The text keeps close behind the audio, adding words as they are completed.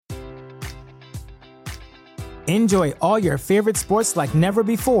Enjoy all your favorite sports like never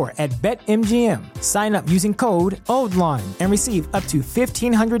before at BetMGM. Sign up using code OldLine and receive up to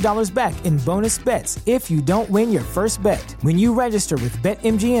 $1,500 back in bonus bets if you don't win your first bet. When you register with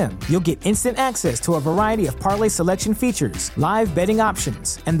BetMGM, you'll get instant access to a variety of parlay selection features, live betting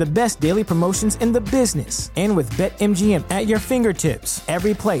options, and the best daily promotions in the business. And with BetMGM at your fingertips,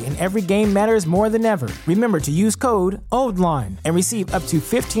 every play and every game matters more than ever. Remember to use code OldLine and receive up to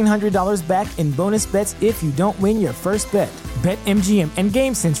 $1,500 back in bonus bets if you don't win your first bet. BetMGM and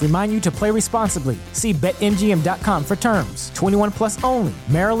GameSense remind you to play responsibly. See BetMGM.com for terms. 21 plus only.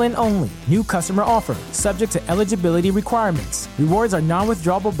 Maryland only. New customer offer. Subject to eligibility requirements. Rewards are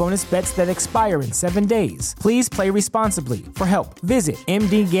non-withdrawable bonus bets that expire in 7 days. Please play responsibly. For help, visit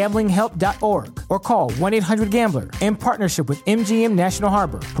mdgamblinghelp.org or call 1-800-GAMBLER in partnership with MGM National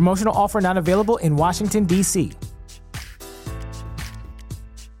Harbor. Promotional offer not available in Washington, D.C.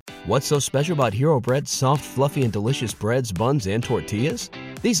 What's so special about Hero Bread's soft, fluffy, and delicious breads, buns, and tortillas?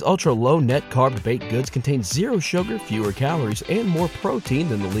 These ultra-low net-carb baked goods contain zero sugar, fewer calories, and more protein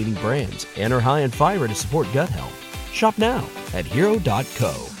than the leading brands, and are high in fiber to support gut health. Shop now at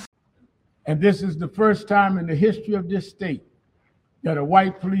Hero.co. And this is the first time in the history of this state that a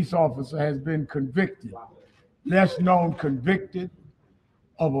white police officer has been convicted, less known convicted,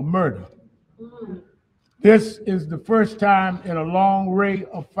 of a murder. This is the first time in a long array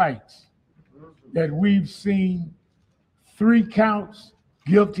of fights that we've seen 3 counts,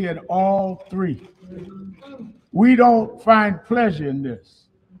 guilty at all 3. We don't find pleasure in this.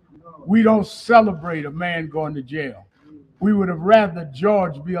 We don't celebrate a man going to jail. We would have rather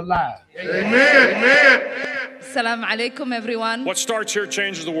George be alive. Amen, amen. Assalamu alaikum, everyone. What starts here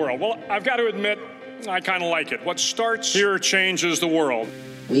changes the world. Well, I've got to admit, I kind of like it. What starts here changes the world.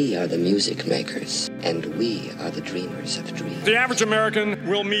 We are the music makers, and we are the dreamers of dreams. The average American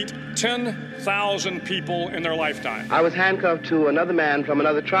will meet 10,000 people in their lifetime. I was handcuffed to another man from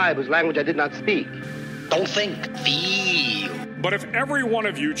another tribe whose language I did not speak. Don't think, feel. But if every one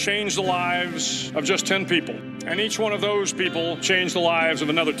of you changed the lives of just 10 people, and each one of those people changed the lives of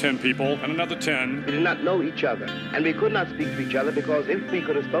another 10 people, and another 10. We did not know each other, and we could not speak to each other because if we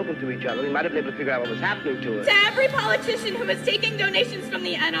could have spoken to each other, we might have been able to figure out what was happening to us. To every politician who was taking donations from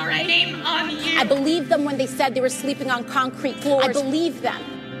the NRA, shame on you. I believed them when they said they were sleeping on concrete floors. I believed them.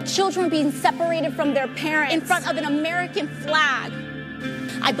 Children being separated from their parents in front of an American flag.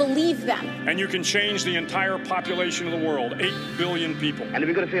 I believe them. And you can change the entire population of the world, 8 billion people. And if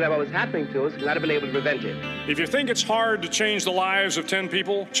we could have figured out what was happening to us, we might have been able to prevent it. If you think it's hard to change the lives of 10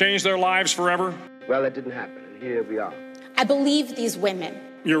 people, change their lives forever. Well, that didn't happen, and here we are. I believe these women.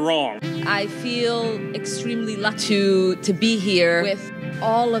 You're wrong. I feel extremely lucky to be here with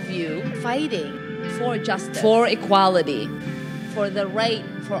all of you fighting for justice, for equality, for the right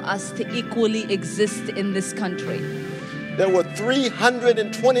for us to equally exist in this country. There were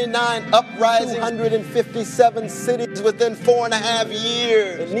 329 uprisings, 157 cities within 4.5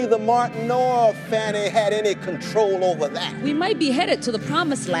 years. And neither Martin nor Fannie had any control over that. We might be headed to the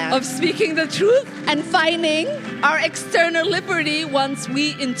promised land of speaking the truth and finding our external liberty once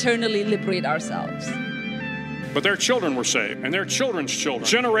we internally liberate ourselves. But their children were saved, and their children's children.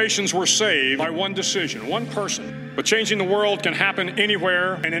 Generations were saved by one decision, one person. But changing the world can happen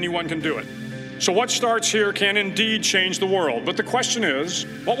anywhere, and anyone can do it. So what starts here can indeed change the world. But the question is,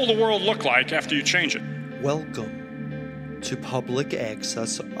 what will the world look like after you change it? Welcome to Public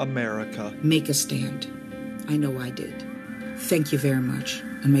Access America. Make a stand. I know I did. Thank you very much.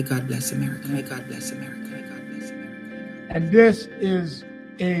 And may God bless America. May God bless America. May God bless America. And this is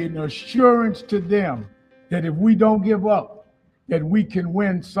an assurance to them that if we don't give up, that we can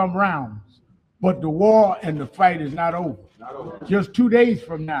win some rounds. But the war and the fight is not over. Just 2 days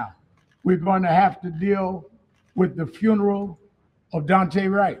from now, we're going to have to deal with the funeral of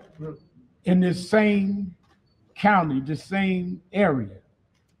Daunte Wright in this same county, the same area.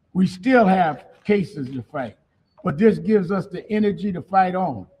 We still have cases to fight, but this gives us the energy to fight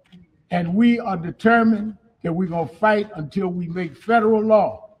on. And we are determined that we're going to fight until we make federal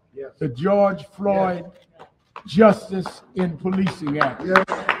law the George Floyd Justice in Policing Act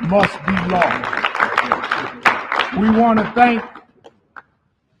must be law. We want to thank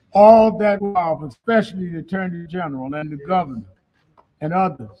all that involved, especially the Attorney General and the governor and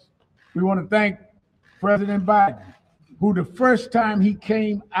others. We want to thank President Biden, who the first time he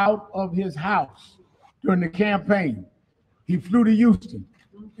came out of his house during the campaign, he flew to Houston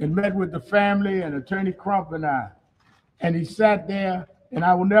and met with the family and Attorney Crump and I. And he sat there, and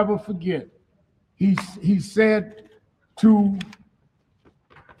I will never forget, he said to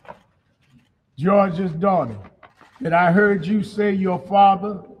George's daughter that I heard you say your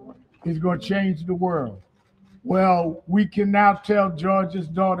father is going to change the world. Well, we can now tell Georgia's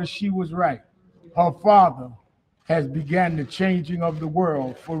daughter she was right. Her father has begun the changing of the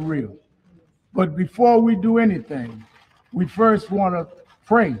world for real. But before we do anything, we first want to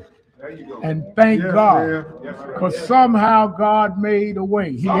pray and thank God, because somehow God made a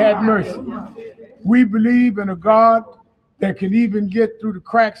way. He had mercy. We believe in a God that can even get through the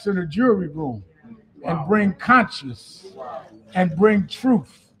cracks in the jury room and bring conscience and bring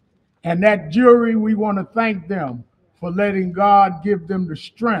truth. And that jury, we want to thank them for letting God give them the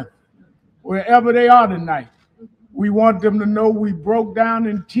strength wherever they are tonight. We want them to know we broke down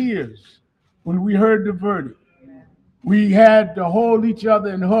in tears when we heard the verdict. We had to hold each other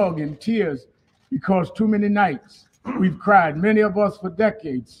and hug in tears because too many nights we've cried. Many of us for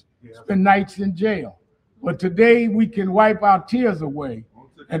decades spent nights in jail. But today we can wipe our tears away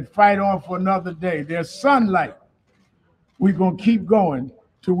and fight on for another day. There's sunlight. We're going to keep going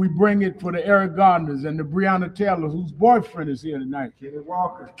till we bring it for the Eric Gardners and the Breonna Taylors, whose boyfriend is here tonight. Kenny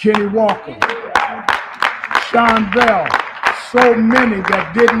Walker. Sean Bell. So many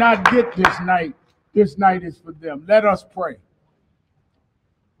that did not get this night. This night is for them. Let us pray.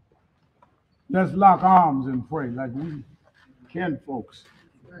 Let's lock arms and pray like we can, folks.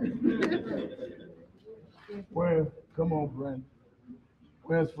 Where? Come on, Brandon.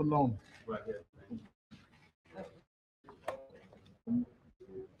 Where's Philomena? Right here.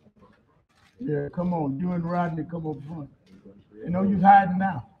 Yeah, come on. You and Rodney, come up front. You know you're hiding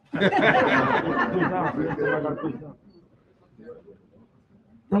now.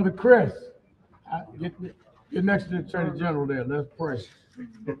 Brother Chris, get next to the Attorney General there. Let's pray.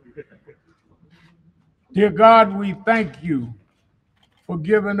 Dear God, we thank you for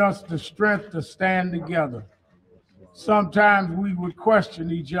giving us the strength to stand together. Sometimes we would question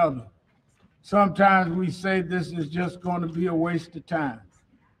each other. Sometimes we say this is just going to be a waste of time.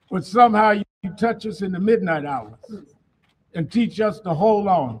 But somehow you touch us in the midnight hours and teach us to hold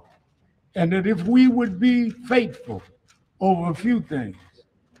on. And that if we would be faithful over a few things,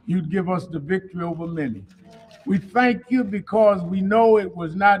 you'd give us the victory over many. We thank you because we know it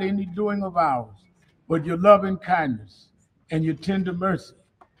was not any doing of ours, but your loving kindness and your tender mercy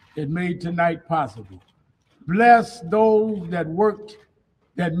that made tonight possible. Bless those that worked,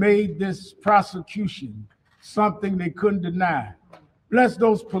 that made this prosecution something they couldn't deny. Bless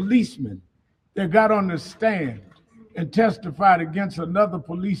those policemen that got on the stand and testified against another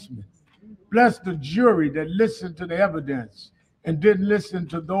policeman. Bless the jury that listened to the evidence and didn't listen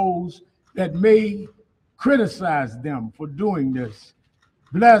to those that may criticize them for doing this.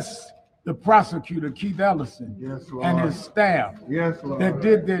 Bless the prosecutor, Keith Ellison, and his staff that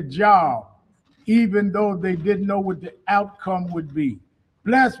did their job, even though they didn't know what the outcome would be.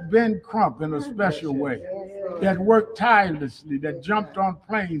 Bless Ben Crump in a special way, that worked tirelessly, that jumped on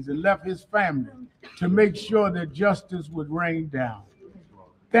planes and left his family to make sure that justice would rain down.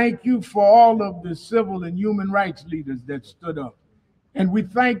 Thank you for all of the civil and human rights leaders that stood up. And we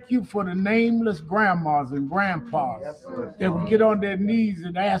thank you for the nameless grandmas and grandpas that would get on their knees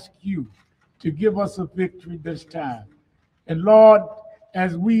and ask you to give us a victory this time. And Lord,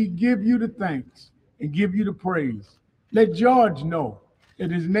 as we give you the thanks and give you the praise, let George know that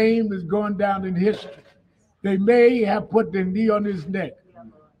his name is going down in history. They may have put their knee on his neck,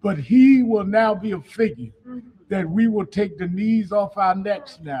 but he will now be a figure that we will take the knees off our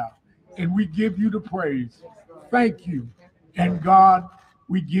necks now, and we give you the praise. Thank you. And God,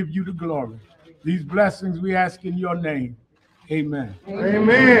 we give you the glory. These blessings we ask in your name. Amen.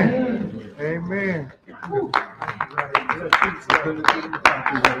 Amen. Amen.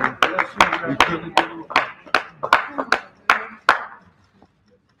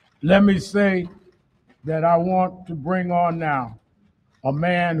 Let me say that I want to bring on now a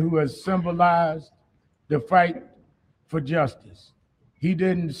man who has symbolized the fight for justice. He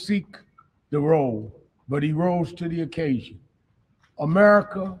didn't seek the role, but he rose to the occasion.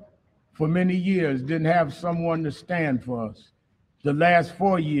 America, for many years, didn't have someone to stand for us. The last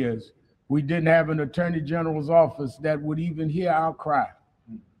 4 years, we didn't have an Attorney General's office that would even hear our cry.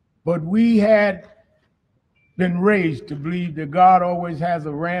 But we had been raised to believe that God always has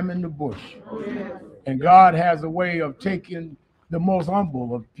a ram in the bush. And God has a way of taking the most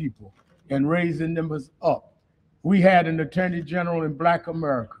humble of people and raising them up. We had an Attorney General in Black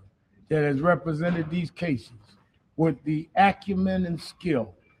America that has represented these cases with the acumen and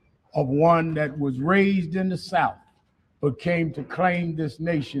skill of one that was raised in the South, but came to claim this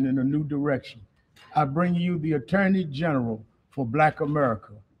nation in a new direction. I bring you the Attorney General for Black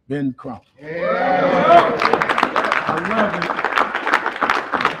America, Ben Crump.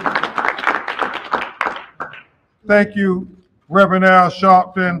 Thank you, Reverend Al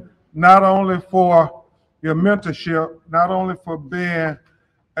Sharpton, not only for your mentorship, not only for being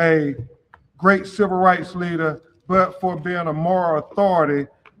a great civil rights leader, but for being a moral authority,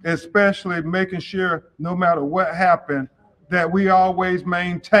 especially making sure no matter what happened, that we always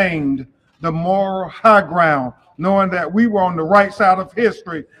maintained the moral high ground, knowing that we were on the right side of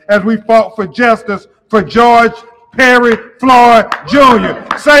history as we fought for justice for George Perry Floyd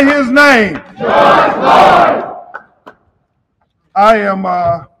Jr. Say his name. George Floyd. I am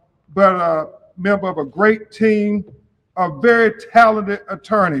but a member of a great team of very talented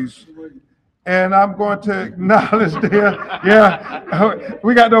attorneys. And I'm going to acknowledge there, yeah,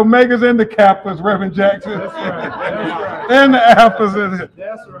 we got the Omegas and the Kappas, Reverend Jackson. That's right. And the Alphas in it.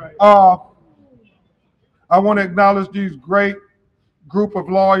 That's right. I want to acknowledge these great group of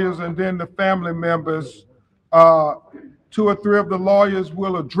lawyers and then the family members. 2 or 3 of the lawyers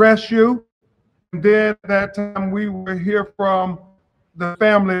will address you. And then at that time we will hear from the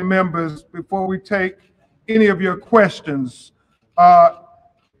family members before we take any of your questions.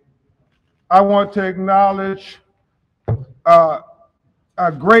 I want to acknowledge a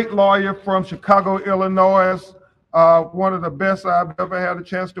great lawyer from Chicago, Illinois, one of the best I've ever had a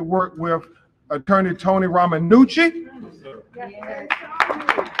chance to work with, Attorney Tony Ramanucci.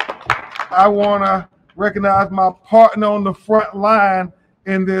 I want to recognize my partner on the front line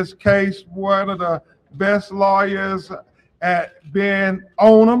in this case, one of the best lawyers at Ben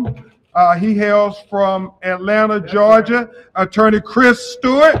Onum. He hails from Atlanta, Georgia, Attorney Chris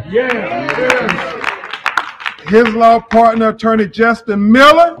Stewart. His law partner, Attorney Justin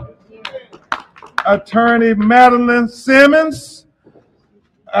Miller, Attorney Madeline Simmons,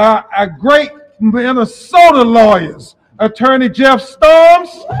 a great Minnesota lawyers, Attorney Jeff Storms.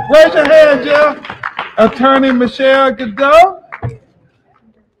 Raise your hand, Jeff. Attorney Michelle Godot.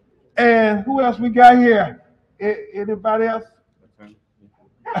 And who else we got here? Anybody else?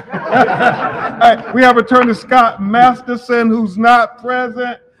 We have Attorney Scott Masterson, who's not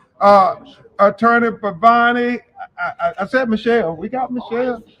present. Attorney Pavani. I said Michelle. We got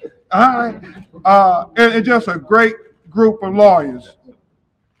Michelle. All right. And just a great group of lawyers.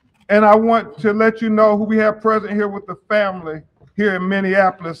 And I want to let you know who we have present here with the family here in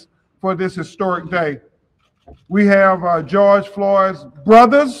Minneapolis for this historic day. We have George Floyd's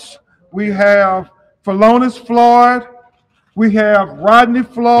brothers. We have Philonise Floyd. We have Rodney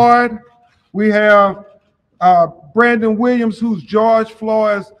Floyd. We have Brandon Williams, who's George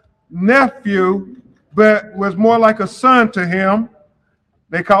Floyd's nephew, but was more like a son to him.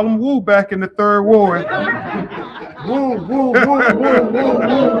 They call him Woo back in the 3rd Ward. Woo, woo, woo, woo, woo,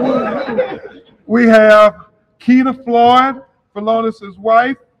 woo. We have Keita Floyd, Philonice's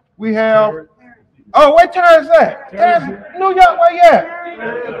wife. We have, where Terrence at? Terrence, New York, where you at?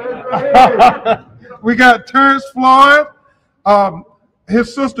 We got Terrence Floyd.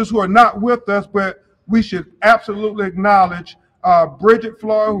 His sisters who are not with us, but we should absolutely acknowledge Bridget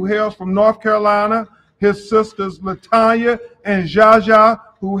Floyd, who hails from North Carolina, his sisters LaTanya and Jaja,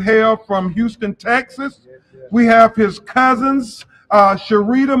 who hail from Houston, Texas. We have his cousins,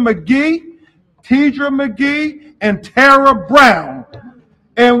 Sharita McGee, Tidra McGee, and Tara Brown.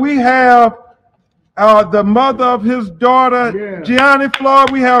 And we have the mother of his daughter, Gianni Floyd.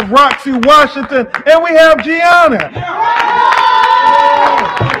 We have Roxy Washington, and we have Gianna.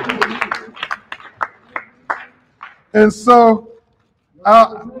 And so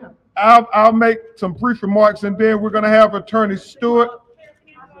I'll make some brief remarks, and then we're going to have Attorney Stewart.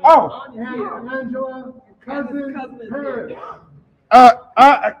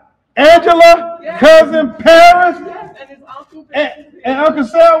 Angela, cousin Paris, and Uncle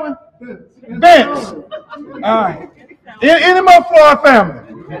Selwyn Vince. All right. Any more Floyd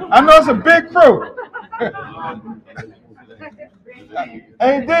family? I know it's a big crew.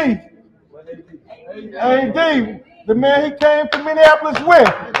 AD, the man he came to Minneapolis with,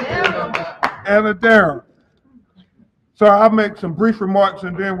 and Darren. So I'll make some brief remarks,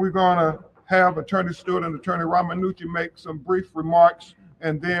 and then we're going to have Attorney Stewart and Attorney Ramanucci make some brief remarks,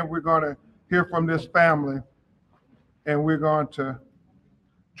 and then we're going to hear from this family, and we're going to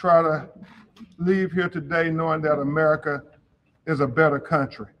try to leave here today knowing that America is a better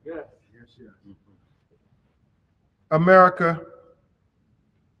country. America,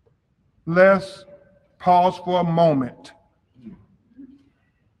 let's pause for a moment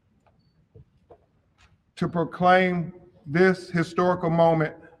to proclaim this historical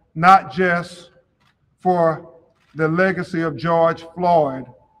moment, not just for the legacy of George Floyd,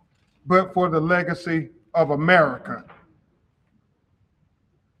 but for the legacy of America.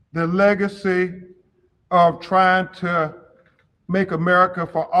 The legacy of trying to make America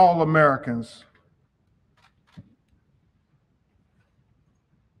for all Americans,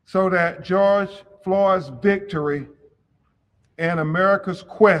 so that George Floyd's victory and America's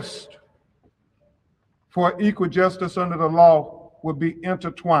quest for equal justice under the law will be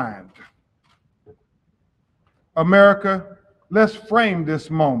intertwined. America, let's frame this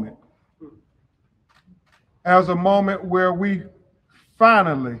moment as a moment where we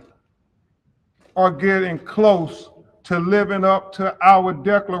finally are getting close to living up to our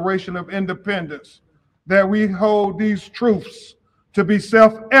Declaration of Independence, that we hold these truths to be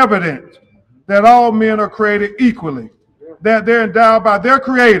self-evident, that all men are created equally, that they're endowed by their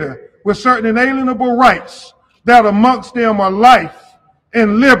Creator with certain inalienable rights, that amongst them are life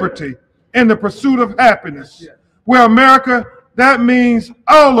and liberty and the pursuit of happiness. Where America, that means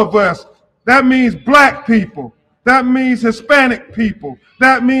all of us. That means black people. That means Hispanic people.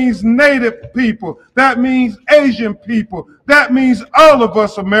 That means Native people. That means Asian people. That means all of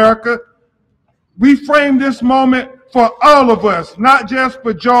us, America. We frame this moment for all of us, not just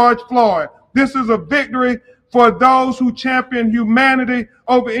for George Floyd. This is a victory for those who champion humanity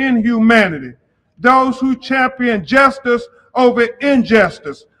over inhumanity, those who champion justice over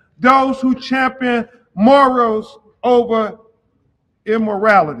injustice, those who champion morals over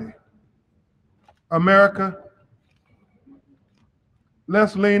immorality. America,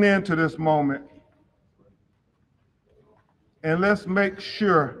 let's lean into this moment and let's make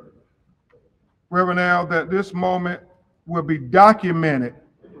sure, Reverend Al, that this moment will be documented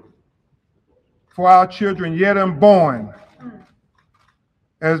for our children yet unborn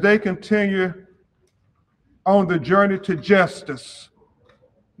as they continue on the journey to justice,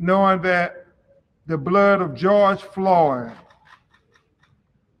 knowing that the blood of George Floyd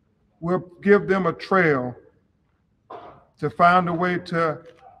will give them a trail to find a way to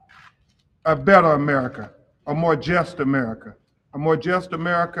a better America, a more just America,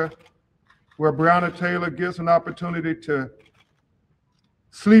 where Breonna Taylor gets an opportunity to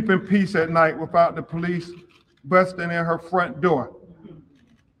sleep in peace at night without the police busting in her front door.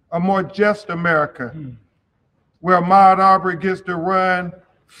 A more just America, where Ahmaud Arbery gets to run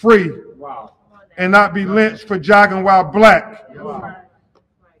free and not be lynched for jogging while black.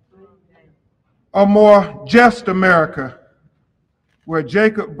 A more just America, where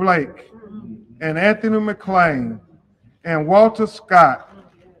Jacob Blake and Anthony McLean and Walter Scott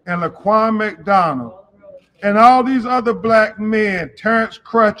and Laquan McDonald and all these other black men, Terrence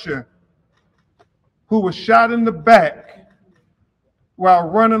Crutcher, who was shot in the back while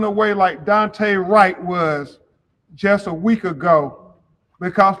running away like Dante Wright was just a week ago,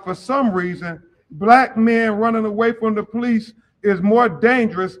 because for some reason, black men running away from the police is more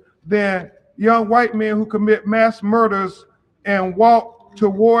dangerous than young white men who commit mass murders and walk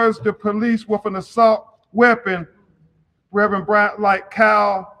towards the police with an assault weapon, Reverend Bryant, like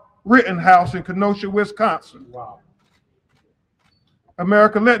Kyle Rittenhouse in Kenosha, Wisconsin.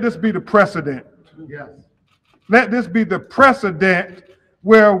 America, let this be the precedent. Yes. Let this be the precedent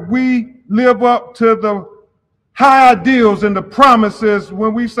where we live up to the high ideals and the promises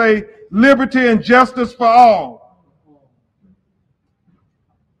when we say liberty and justice for all.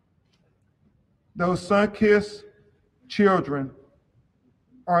 Those sun-kissed children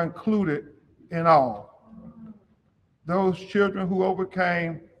are included in all. Those children who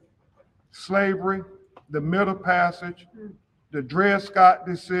overcame slavery, the Middle Passage, the Dred Scott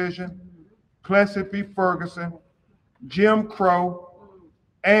decision, Plessy v. Ferguson, Jim Crow,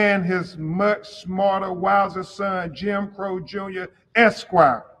 and his much smarter, wiser son, Jim Crow Jr.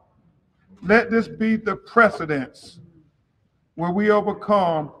 Esquire. Let this be the precedence where we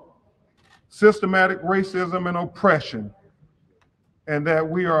overcome systematic racism and oppression, and that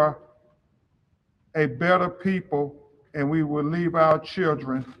we are a better people and we will leave our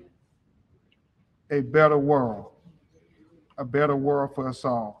children a better world for us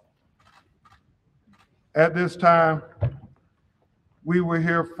all. At this time, we will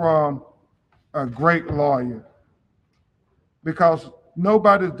hear from a great lawyer, because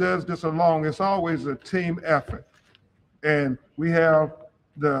nobody does this alone. It's always a team effort. And we have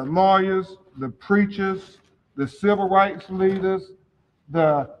the lawyers, the preachers, the civil rights leaders,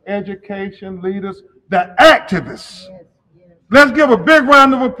 the education leaders, the activists. Let's give a big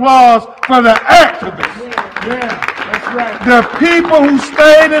round of applause for the activists. Yeah, that's right. The people who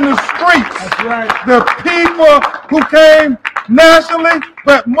stayed in the streets. That's right. The people who came nationally,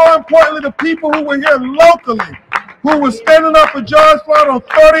 but more importantly, the people who were here locally, who were standing up for George Floyd on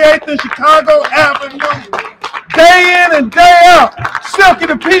 38th and Chicago Avenue, day in and day out. Silky,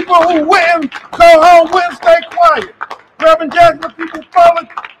 the people who wouldn't go home, wouldn't stay quiet. Reverend Jackson, the people followed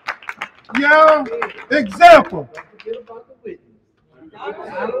your example.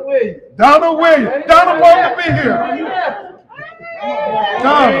 Donald Williams. Donald wanted to be here.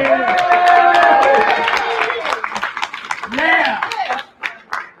 Donald.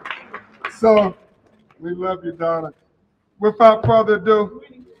 So, we love you, Donna. Without further ado,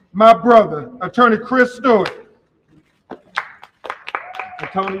 my brother, Attorney Chris Stewart.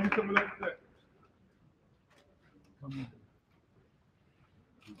 Tony, you coming up there?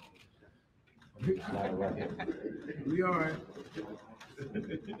 We all right.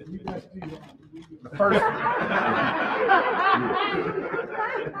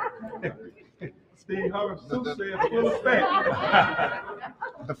 Steve Harvey said full effect.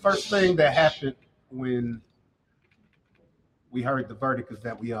 The first thing that happened when we heard the verdict is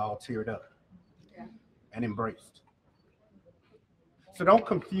that we all teared up and embraced. So don't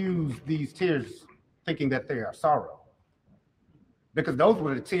confuse these tears thinking that they are sorrow, because those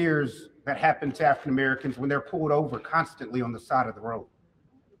were the tears that happen to African Americans when they're pulled over constantly on the side of the road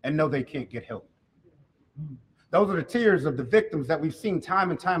and know they can't get help. Those are the tears of the victims that we've seen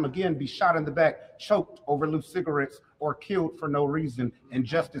time and time again be shot in the back, choked over loose cigarettes, or killed for no reason, and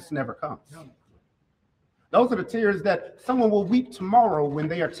justice never comes. Those are the tears that someone will weep tomorrow when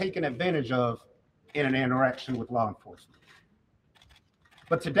they are taken advantage of in an interaction with law enforcement.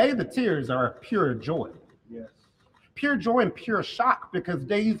 But today the tears are pure joy. Yes. Pure joy and pure shock, because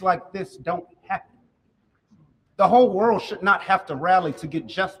days like this don't happen. The whole world should not have to rally to get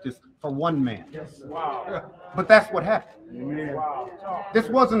justice for one man. Yes. Wow. But that's what happened. Amen. Wow. This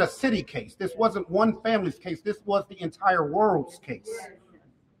wasn't a city case. This wasn't one family's case. This was the entire world's case.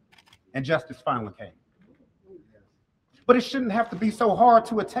 And justice finally came. But it shouldn't have to be so hard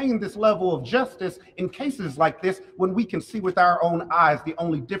to attain this level of justice in cases like this, when we can see with our own eyes the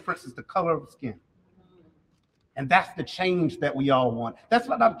only difference is the color of the skin. And that's the change that we all want. That's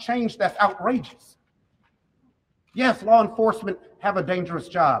not a change that's outrageous. Yes, law enforcement have a dangerous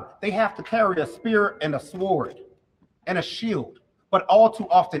job. They have to carry a spear and a sword and a shield. But all too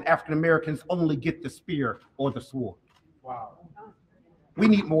often, African Americans only get the spear or the sword. Wow. We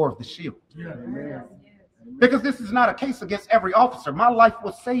need more of the shield. Yeah. Because this is not a case against every officer. My life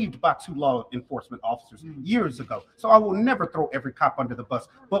was saved by 2 law enforcement officers years ago. So I will never throw every cop under the bus.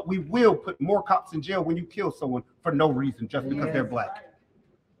 But we will put more cops in jail when you kill someone for no reason, just because they're black.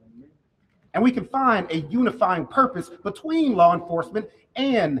 And we can find a unifying purpose between law enforcement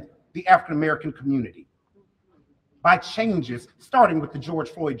and the African American community by changes, starting with the George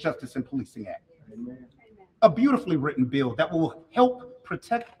Floyd Justice and Policing Act. A beautifully written bill that will help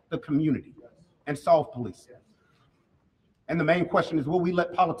protect the community and solve policing. And the main question is, will we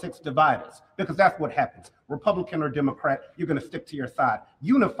let politics divide us? Because that's what happens. Republican or Democrat, you're going to stick to your side.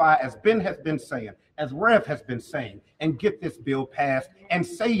 Unify, as Ben has been saying, as Rev has been saying, and get this bill passed and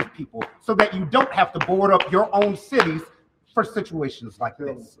save people so that you don't have to board up your own cities for situations like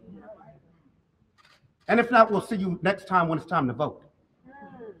this. And if not, we'll see you next time when it's time to vote.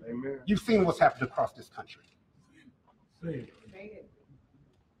 Amen. You've seen what's happened across this country.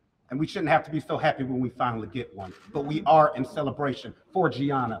 And we shouldn't have to be so happy when we finally get one. But we are in celebration for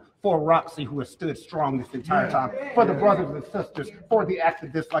Gianna, for Roxy, who has stood strong this entire time, for the brothers and sisters, for the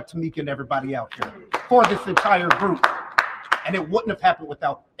activists like Tamika and everybody out here, for this entire group. And it wouldn't have happened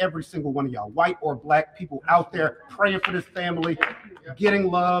without every single one of y'all, white or black, people out there praying for this family, getting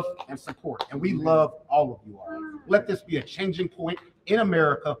love and support. And we love all of you all. Let this be a changing point in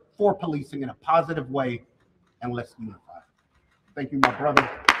America for policing in a positive way, and let's unify. Thank you, my brother.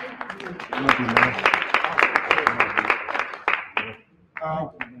 Love you, man.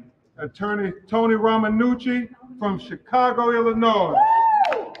 Attorney Tony Romanucci from Chicago, Illinois.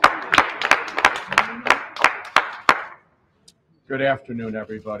 Good afternoon,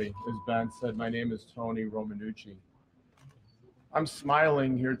 everybody. As Ben said, my name is Tony Romanucci. I'm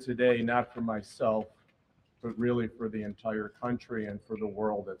smiling here today, not for myself, but really for the entire country and for the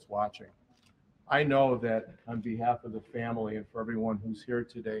world that's watching. I know that on behalf of the family and for everyone who's here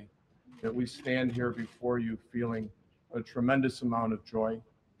today, that we stand here before you feeling a tremendous amount of joy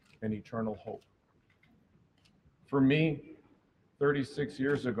and eternal hope. For me, 36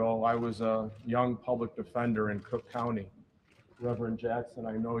 years ago, I was a young public defender in Cook County. Reverend Jackson,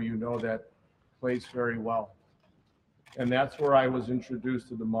 I know you know that place very well. And that's where I was introduced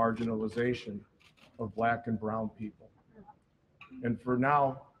to the marginalization of Black and brown people. And for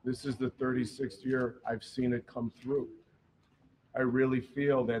now, this is the 36th year I've seen it come through. I really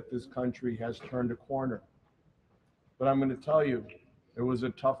feel that this country has turned a corner. But I'm going to tell you, it was a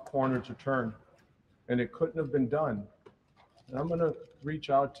tough corner to turn, and it couldn't have been done. And I'm going to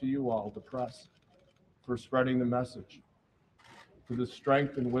reach out to you all, the press, for spreading the message, for the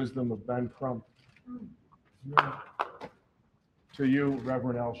strength and wisdom of Ben Crump. To you,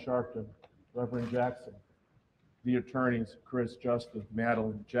 Reverend Al Sharpton, Reverend Jackson, the attorneys, Chris, Justin,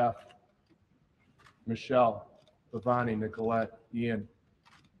 Madeline, Jeff, Michelle, Ivani, Nicolette, Ian,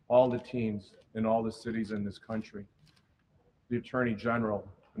 all the teams in all the cities in this country, the Attorney General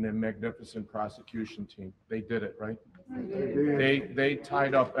and the magnificent prosecution team. They did it, right? They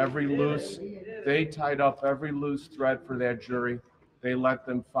tied up every loose thread for that jury. They let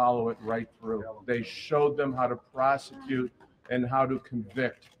them follow it right through. They showed them how to prosecute and how to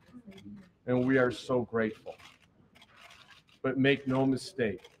convict. And we are so grateful. But make no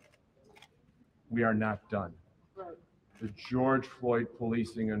mistake, we are not done. The George Floyd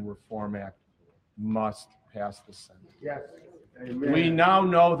Policing and Reform Act must pass the Senate. Yes. Amen. We now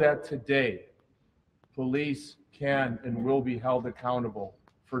know that today, police can and will be held accountable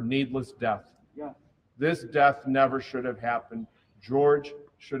for needless death. Yeah. This death never should have happened. George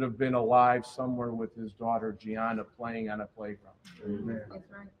should have been alive somewhere with his daughter Gianna playing on a playground. Amen.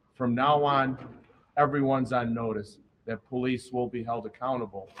 From now on, everyone's on notice that police will be held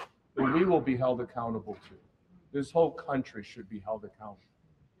accountable, but we will be held accountable too. This whole country should be held accountable,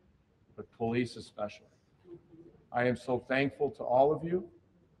 but police especially. I am so thankful to all of you.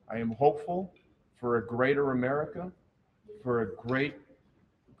 I am hopeful for a greater America, for a great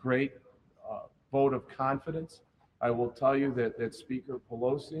vote of confidence. I will tell you that Speaker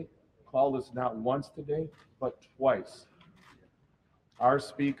Pelosi called us not once today, but twice. Our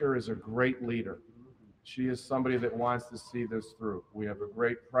speaker is a great leader. She is somebody that wants to see this through. We have a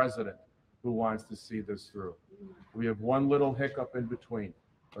great president who wants to see this through. We have one little hiccup in between.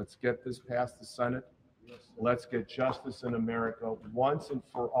 Let's get this past the Senate. Let's get justice in America once and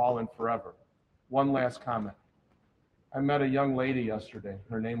for all and forever. One last comment. I met a young lady yesterday.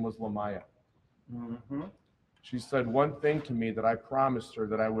 Her name was Lamaya. Mm-hmm. She said one thing to me that I promised her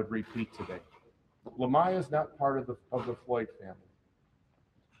that I would repeat today. Lamaya is not part of the Floyd family,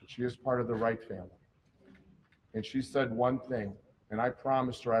 but she is part of the Wright family. And she said one thing, and I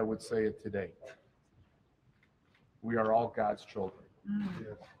promised her I would say it today. We are all God's children.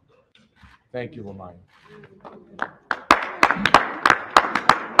 Yes. Thank you, Lamaya.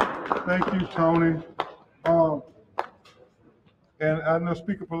 Thank you, Tony. And I know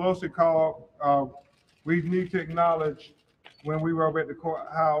Speaker Pelosi called, we need to acknowledge when we were over at the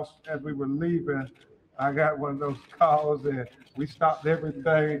courthouse as we were leaving, I got one of those calls and we stopped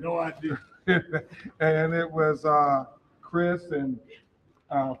everything. No idea. And it was Chris and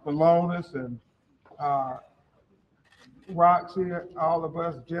Phalonis and Roxy, all of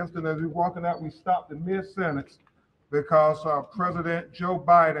us, Justin, as we were walking out, we stopped in mid-sentence because President Joe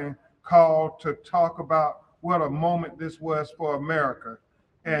Biden called to talk about what a moment this was for America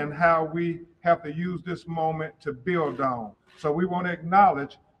and how we have to use this moment to build on. So we want to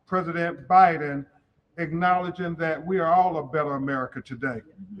acknowledge President Biden acknowledging that we are all a better America today.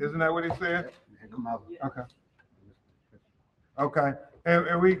 Isn't that what he said? Okay. Okay.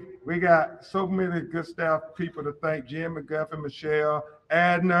 And we got so many good staff people to thank. Jim McGuffin, Michelle,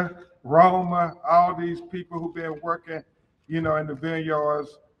 Adna, Roma, all these people who've been working, in the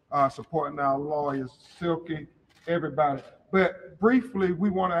vineyards, supporting our lawyers, Silky, everybody. But briefly,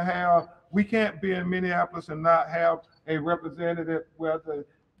 we can't be in Minneapolis and not have a representative, whether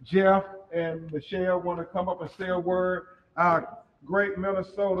Jeff and Michelle want to come up and say a word. Our great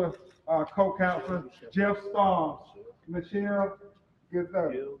Minnesota co-counsel, Jeff Storms. Michelle, get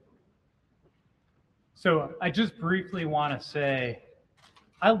there. So I just briefly want to say,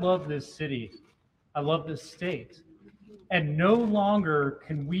 I love this city. I love this state. And no longer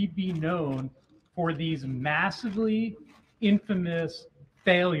can we be known for these massively infamous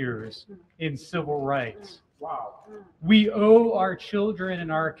failures in civil rights. Wow. We owe our children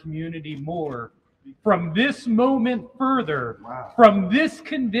and our community more. From this moment further, from this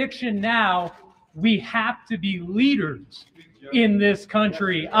conviction now, we have to be leaders in this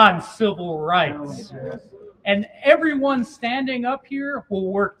country on civil rights. And everyone standing up here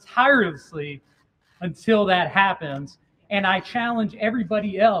will work tirelessly until that happens. And I challenge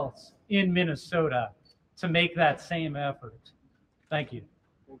everybody else in Minnesota to make that same effort. Thank you.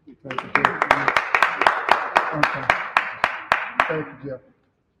 Thank you, Jeff. Okay. Thank you, Jeff.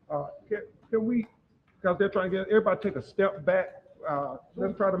 Can we, because they're trying to get everybody take a step back.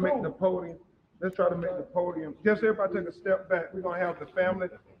 Let's try to make the podium. Just everybody take a step back. We're gonna have the family.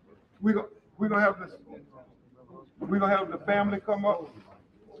 We're gonna have the family come up.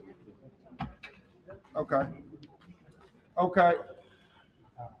 Okay. Okay.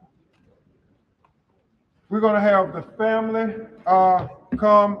 We're gonna have the family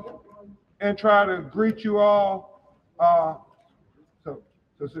come and try to greet you all. So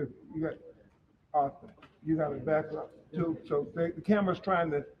you got to back up too. So the camera's trying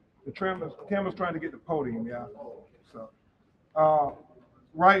to get the podium, yeah. So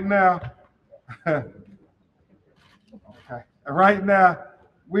right now, okay. Right now,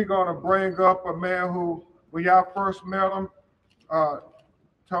 we're gonna bring up a man who, when y'all first met him,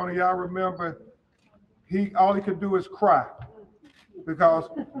 Tony, y'all remember, all he could do is cry because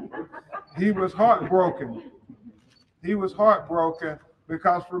he was heartbroken. He was heartbroken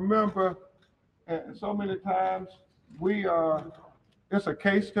because remember, so many times it's a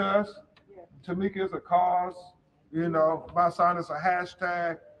case to us. Tamika is a cause, my son is a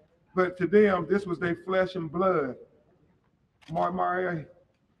hashtag, but to them, this was their flesh and blood. Mario,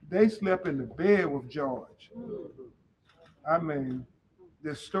 they slept in the bed with George. I mean,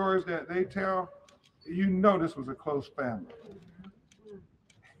 the stories that they tell, this was a close family.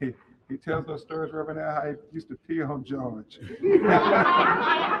 He tells those stories, Reverend Al, how he used to pee on George.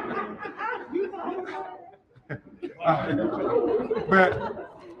 But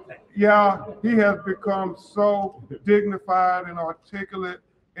yeah, he has become so dignified and articulate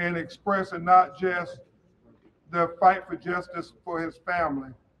in expressing not just the fight for justice for his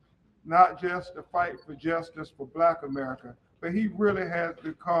family, not just the fight for justice for Black America, but he really has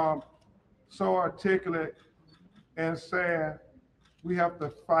become so articulate and saying we have to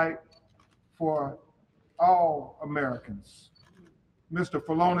fight for all Americans. Mr.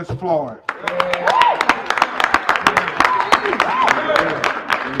 Philonise Floyd.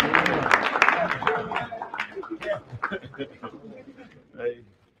 Hey,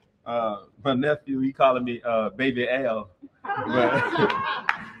 my nephew, he calling me Baby Al, but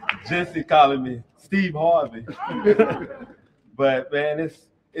Jesse calling me Steve Harvey. But man,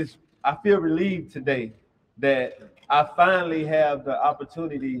 I feel relieved today that I finally have the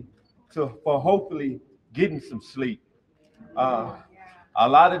opportunity for hopefully getting some sleep. A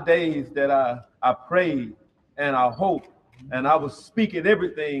lot of days that I prayed and I hoped and I was speaking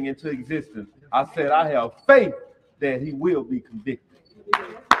everything into existence. I said, I have faith that he will be convicted.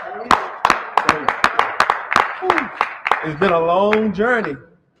 It's been a long journey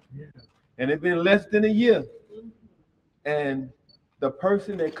and it's been less than a year. And the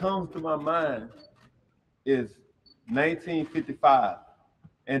person that comes to my mind is 1955.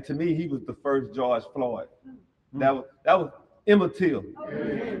 And to me, he was the first George Floyd. That was Emmett Till.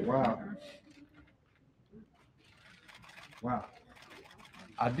 Wow. Wow.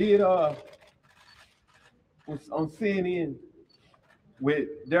 I did was on CNN with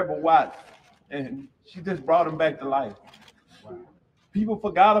Deborah Watts, and she just brought him back to life. Wow. People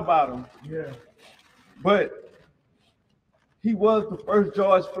forgot about him. Yeah. But he was the first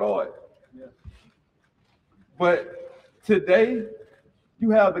George Floyd. Yeah. But today, you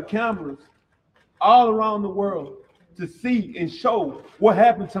have the cameras all around the world to see and show what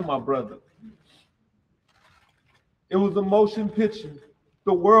happened to my brother. It was a motion picture,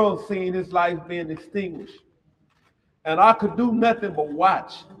 the world seeing his life being extinguished. And I could do nothing but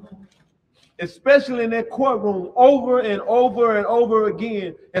watch, especially in that courtroom over and over and over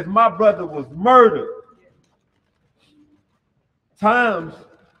again as my brother was murdered. Times,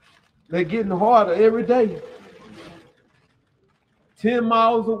 they're getting harder every day. 10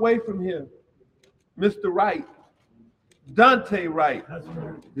 miles away from here, Mr. Wright, Dante Wright.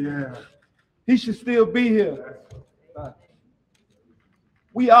 Yeah. He should still be here.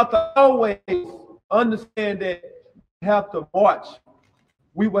 We have to always understand that we have to march.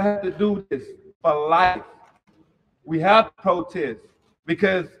 We will have to do this for life. We have to protest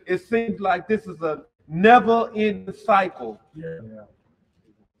because it seems like this is a never-ending cycle. Yeah.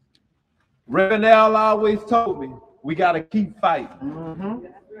 Reverend Al always told me, we got to keep fighting. Mm-hmm.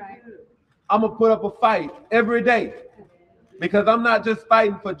 I'm going to put up a fight every day because I'm not just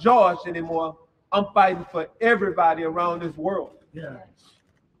fighting for George anymore. I'm fighting for everybody around this world. Yeah.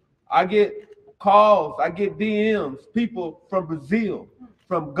 I get calls, I get DMs, people from Brazil,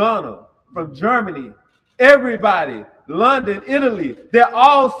 from Ghana, from Germany, everybody, London, Italy, they're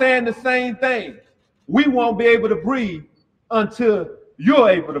all saying the same thing. We won't be able to breathe until you're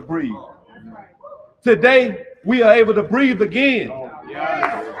able to breathe. Today, we are able to breathe again.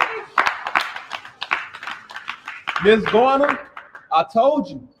 Ms. Garner, I told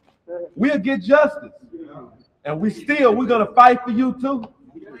you, we'll get justice. And we're going to fight for you too.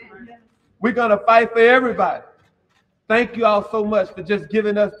 We're going to fight for everybody. Thank you all so much for just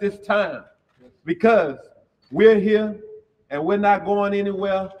giving us this time because we're here and we're not going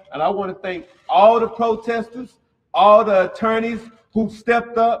anywhere. And I want to thank all the protesters, all the attorneys who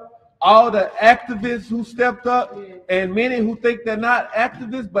stepped up, all the activists who stepped up, and many who think they're not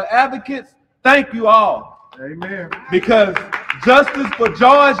activists but advocates. Thank you all. Amen. Because justice for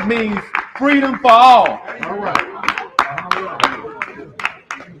George means freedom for all. All right.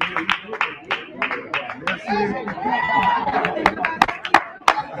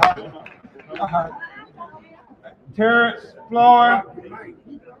 Terrence Floyd,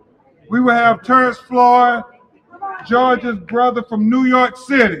 We will have Terrence Floyd, George's brother from New York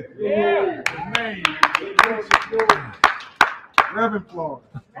City. Yeah. Reverend Floyd.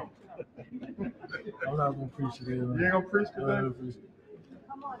 I'm not gonna preach today. Man. You ain't gonna preach today?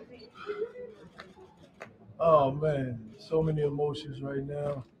 Oh man, so many emotions right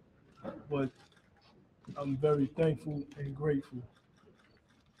now, but I'm very thankful and grateful.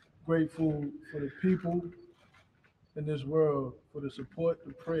 Grateful for the people in this world, for the support,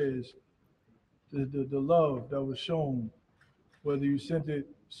 the prayers, the love that was shown, whether you sent it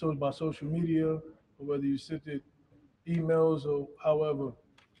by social media or whether you sent it emails or however.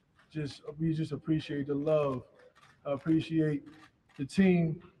 We just appreciate the love. I appreciate the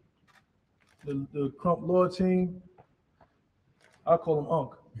team, the Crump Law team. I call him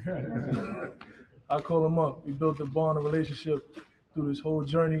Unc. I call him Unc. We built a bond, a relationship through this whole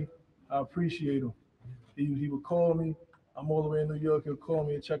journey. I appreciate him. He would call me. I'm all the way in New York. He'll call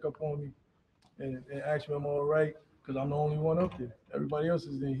me and check up on me and ask me I'm all right, because I'm the only one up there. Everybody else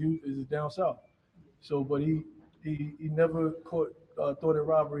is down south. So, but he never thought it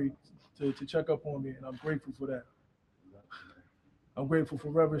robbery to check up on me, and I'm grateful for that. I'm grateful for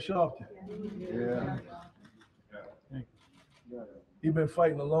Reverend Sharpton. Yeah. He's been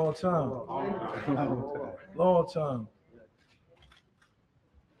fighting a long time. Long time.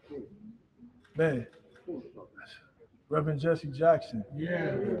 Man, Reverend Jesse Jackson.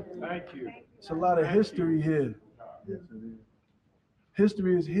 Yeah, thank you. It's a lot of history here.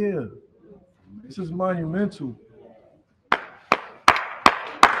 History is here. This is monumental.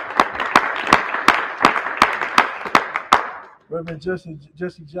 Reverend Jesse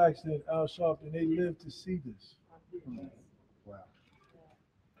Jackson and Al Sharpton, they lived to see this. Wow.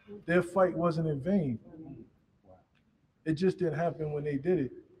 Their fight wasn't in vain. It just didn't happen when they did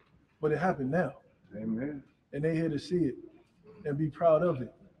it, but it happened now. Amen. And they're here to see it and be proud of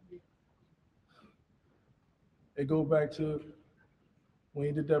it. It goes back to when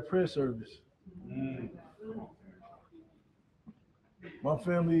he did that prayer service. My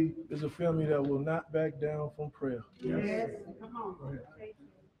family is a family that will not back down from prayer. Yes. Come on.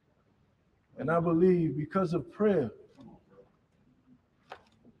 And I believe because of prayer,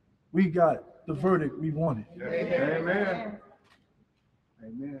 we got the verdict we wanted. Amen.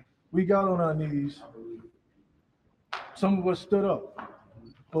 Amen. We got on our knees. Some of us stood up,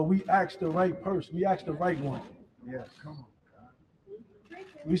 but we asked the right person. We asked the right one. Yes, come on.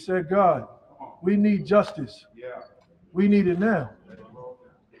 We said, God, we need justice. Yeah. We need it now.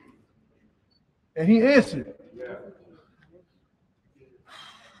 And he answered. Yeah.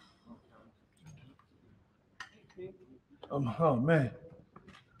 Oh man,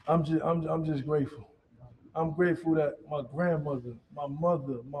 I'm just grateful. I'm grateful that my grandmother, my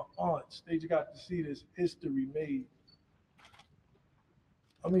mother, my aunts, they just got to see this history made.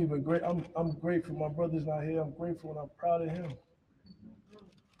 I'm even great. I'm grateful my brother's not here. I'm grateful and I'm proud of him.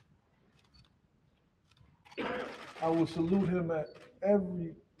 I will salute him at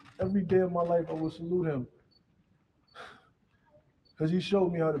every day of my life. I will salute him because he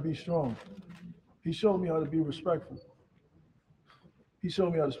showed me how to be strong. He showed me how to be respectful. He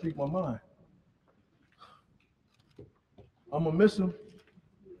showed me how to speak my mind. I'm gonna miss him,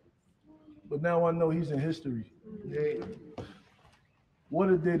 but now I know he's in history. Yeah. What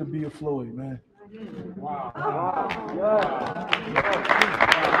a day to be a Floyd, man. Wow.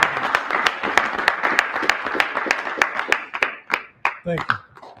 Thank you.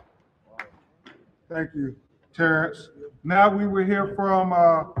 Thank you, Terrence. Now we will hear from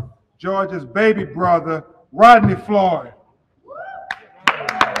George's baby brother, Rodney Floyd.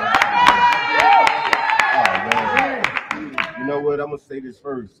 You know what? I'm gonna say this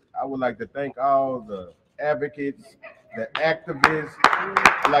first. I would like to thank all the advocates, the activists.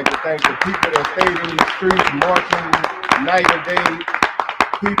 I'd like to thank the people that stayed in the streets marching night and day.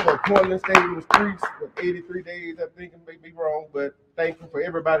 People of Portland stayed in the streets for 83 days. I think it may be wrong, but thankful for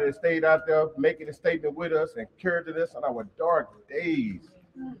everybody that stayed out there making a statement with us and encouraging us on our dark days,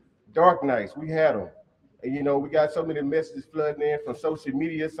 dark nights. We had them. And you know, we got so many messages flooding in from social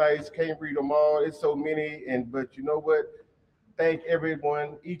media sites. Can't read them all. It's so many. But you know what? Thank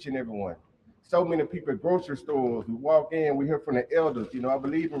everyone, each and every one. So many people at grocery stores. We walk in, we hear from the elders. You know, I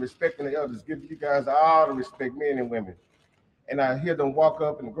believe in respecting the elders. Give you guys all the respect, men and women. And I hear them walk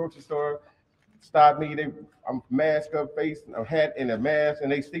up in the grocery store, stop me. I'm mask up, face, a hat, and a mask,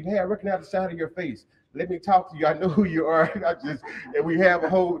 and they say, "Hey, I recognize the side of your face. Let me talk to you. I know who you are." And we have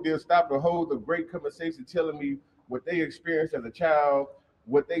they'll stop to hold a great conversation, telling me what they experienced as a child,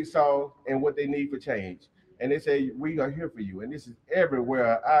 what they saw, and what they need for change. And they say, "We are here for you." And this is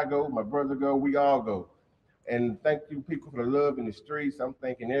everywhere I go, my brother go, we all go. And thank you, people, for the love in the streets. I'm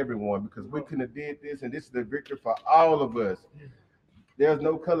thanking everyone because we couldn't have did this, and this is a victory for all of us. There's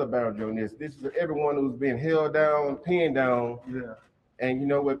no color boundary on this. This is everyone who's been held down, pinned down. Yeah. And you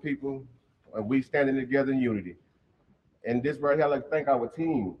know what, people? We standing together in unity. And this right here, I'd like to thank our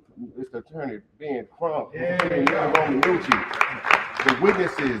team. Mr. Attorney Ben Crump, the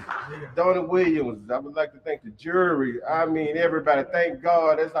witnesses, Donna Williams. I would like to thank the jury. I mean, everybody. Thank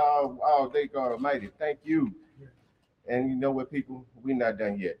God. That's all day, God Almighty. Thank you. And you know what, people? We're not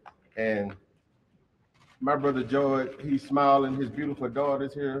done yet. And my brother George, he's smiling. His beautiful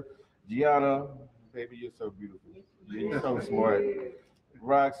daughter's here. Gianna, baby, you're so beautiful. You're so smart.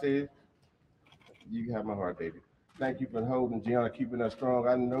 Roxy, you have my heart, baby. Thank you for holding Gianna, keeping us strong.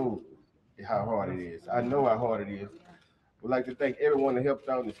 I know how hard it is. I know how hard it is. We'd like to thank everyone that helped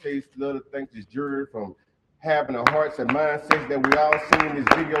out in this case. Love to thank this jury from having the hearts and mindsets that we all seen in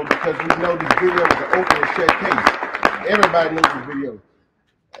this video, because we know this video is an open and shut case. Everybody knows this video.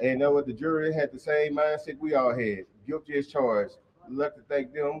 And know what, the jury had the same mindset we all had. Guilty as charged. I'd like to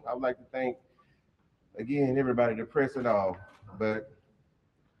thank them. I would like to thank, again, everybody, the press and all. But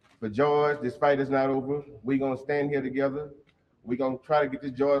for George, this fight is not over. We're going to stand here together. We're going to try to get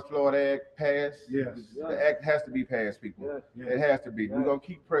this George Floyd Act passed. Yes. The act has to be passed, people. Yes. It has to be. We're going to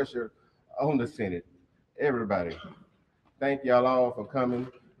keep pressure on the Senate. Everybody. Thank y'all all for coming.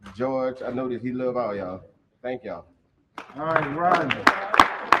 George, I know that he love all y'all. Thank y'all. All right, Rodney.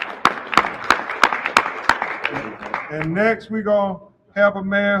 And next we're going to have a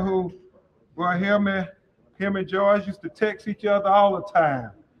man who, well, him and George used to text each other all the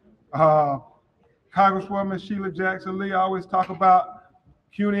time. Congresswoman Sheila Jackson Lee always talk about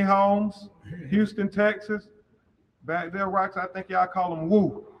CUNY Homes, Houston, Texas. Back there, Rox, I think y'all call them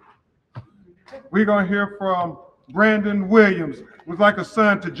Woo. We're going to hear from Brandon Williams, who's like a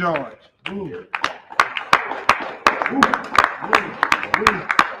son to George. Woo. Woo. Woo.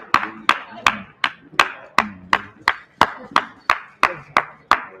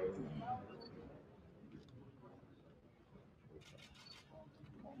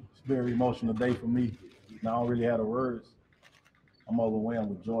 Very emotional day for me. I don't really have the words. I'm overwhelmed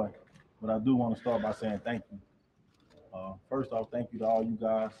with joy. But I do want to start by saying thank you. First off, thank you to all you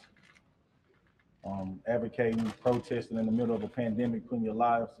guys advocating, protesting in the middle of a pandemic, putting your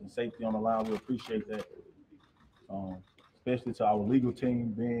lives and safety on the line. We appreciate that. Especially to our legal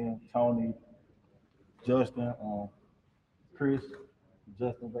team, Ben, Tony, Justin, Chris,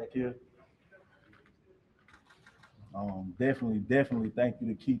 Justin back here. Definitely thank you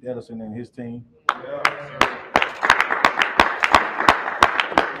to Keith Edison and his team. I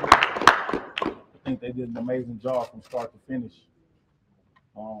think they did an amazing job from start to finish.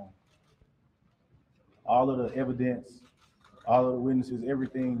 All of the evidence, all of the witnesses,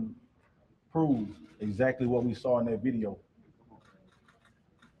 everything proved exactly what we saw in that video.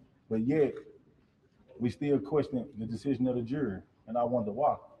 But yet, we still question the decision of the jury, and I wonder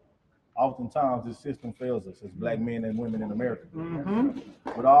why. Oftentimes, this system fails us as Black men and women in America.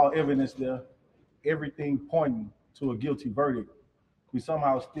 With all evidence there, everything pointing to a guilty verdict, we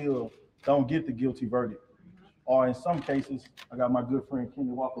somehow still don't get the guilty verdict. Or in some cases, I got my good friend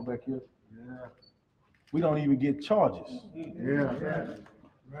Kenny Walker back here. Yeah. We don't even get charges. Yeah.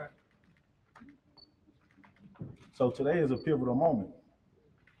 Right. So today is a pivotal moment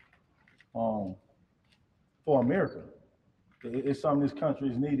for America. It's something this country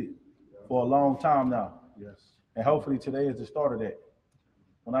has needed for a long time now. Yes. And hopefully today is the start of that.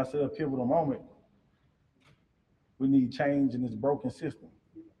 When I say a pivotal moment, we need change in this broken system.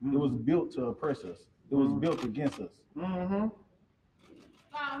 It was built to oppress us. It was built against us.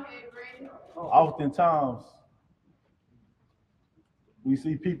 Oftentimes, we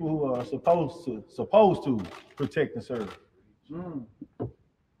see people who are supposed to protect and serve.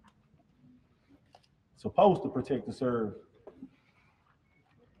 Supposed to protect and serve.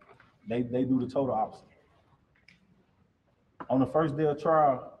 They do the total opposite. On the first day of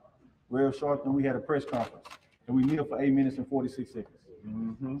trial, Rev Sharpton, we had a press conference, and we kneeled for 8 minutes and 46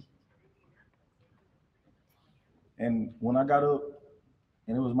 seconds. And when I got up,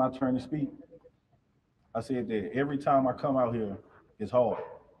 and it was my turn to speak, I said that every time I come out here, it's hard.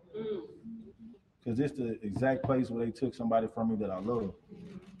 Because it's the exact place where they took somebody from me that I love.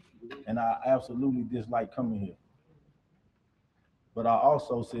 And I absolutely dislike coming here. But I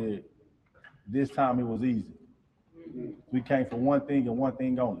also said, this time it was easy. We came for one thing and one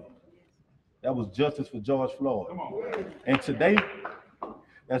thing only. That was justice for George Floyd. And today,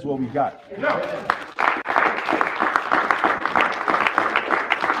 that's what we got.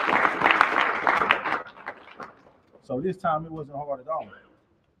 So this time it wasn't hard at all.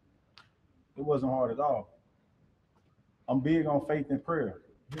 It wasn't hard at all. I'm big on faith and prayer.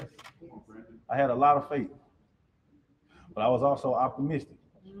 I had a lot of faith, but I was also optimistic.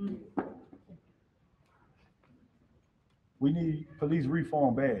 We need police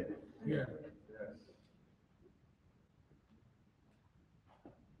reform bad. Yeah.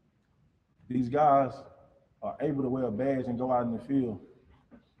 These guys are able to wear a badge and go out in the field,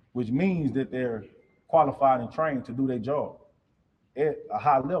 which means that they're qualified and trained to do their job at a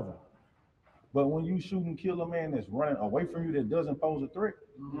high level. But when you shoot and kill a man that's running away from you that doesn't pose a threat,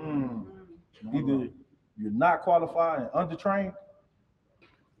 either you're not qualified and undertrained,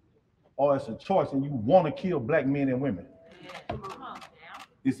 or it's a choice and you want to kill black men and women.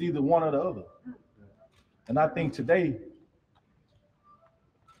 It's either one or the other. And I think today,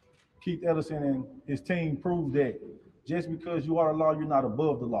 Keith Ellison and his team proved that just because you are the law, you're not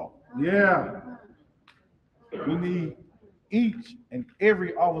above the law. Yeah. We need each and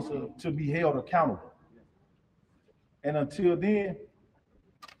every officer to be held accountable. And until then,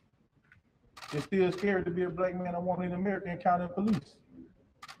 it's still scary to be a black man and woman in America encountering police.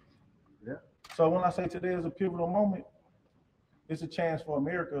 Yeah. So when I say today is a pivotal moment, it's a chance for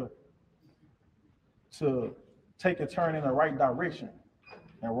America to take a turn in the right direction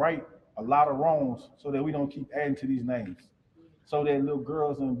and right a lot of wrongs so that we don't keep adding to these names. So that little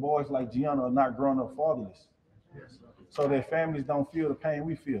girls and boys like Gianna are not growing up fatherless. So that families don't feel the pain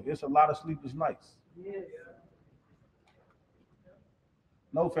we feel. It's a lot of sleepless nights.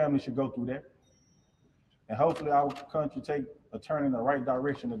 No family should go through that. And hopefully our country take a turn in the right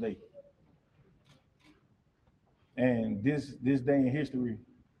direction today. And this day in history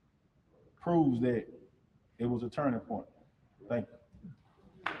proves that it was a turning point. Thank you.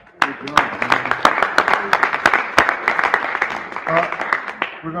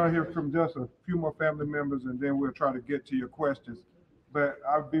 We're going to hear from just a few more family members, and then we'll try to get to your questions. But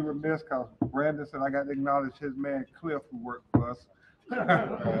I'd be remiss because Brandon said I got to acknowledge his man Cliff, who worked for us.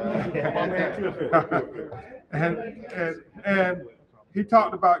 and he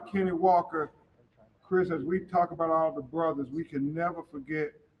talked about Kenny Walker. Chris, as we talk about all the brothers, we can never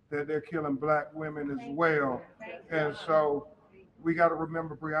forget that they're killing black women as well. And so we got to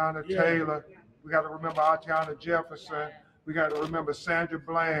remember Breonna Taylor. We got to remember Artiana Jefferson. We got to remember Sandra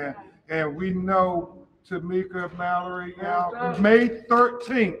Bland. And we know Tamika Mallory, May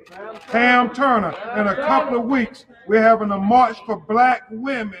 13th, Pam Turner. In a couple of weeks, we're having a march for black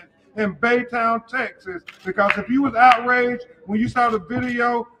women in Baytown, Texas. Because if you was outraged when you saw the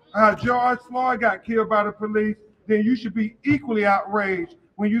video how George Floyd got killed by the police, then you should be equally outraged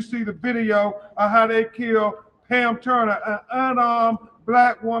when you see the video of how they killed Pam Turner, an unarmed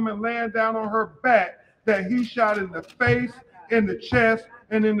black woman laying down on her back that he shot in the face, in the chest,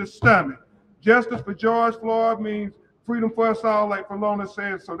 and in the stomach. Justice for George Floyd means freedom for us all, like Philona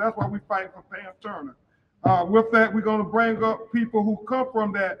said, so that's why we fight for Pam Turner. With that, we're going to bring up people who come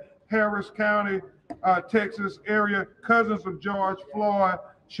from that Harris County, Texas area, cousins of George Floyd,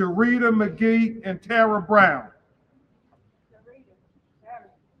 Sharita McGee and Tara Brown.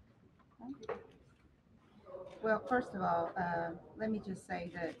 Well, first of all, let me just say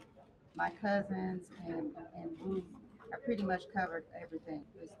that my cousins and Ruth have pretty much covered everything.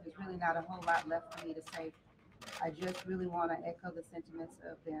 There's really not a whole lot left for me to say. I just really want to echo the sentiments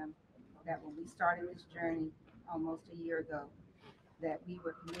of them that when we started this journey almost a year ago, that we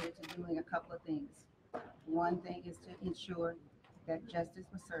were committed to doing a couple of things. One thing is to ensure that justice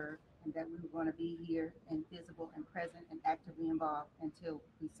was served and that we were going to be here and visible and present and actively involved until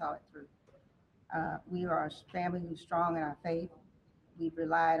we saw it through. We are a family who's strong in our faith. We've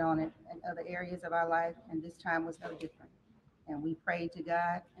relied on it in other areas of our life, and this time was no different. And we prayed to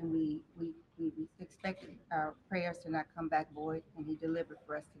God, and we expected our prayers to not come back void, and He delivered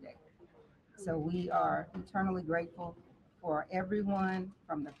for us today. So we are eternally grateful for everyone,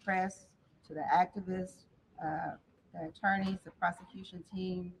 from the press to the activists, the attorneys, the prosecution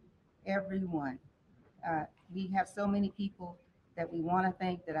team, everyone. We have so many people that we want to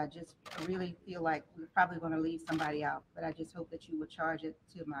thank that I just really feel like we're probably going to leave somebody out, but I just hope that you would charge it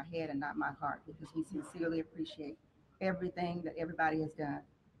to my head and not my heart, because we sincerely appreciate everything that everybody has done,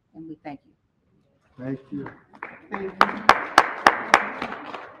 and we thank you. Thank you. Thank you.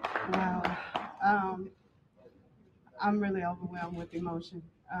 Wow. I'm really overwhelmed with emotion,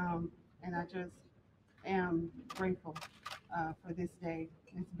 and I just am grateful for this day.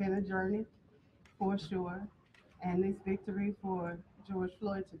 It's been a journey, for sure. And this victory for George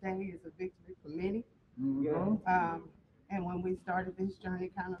Floyd today is a victory for many. Mm-hmm. And when we started this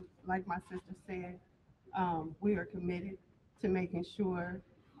journey, kind of like my sister said, we are committed to making sure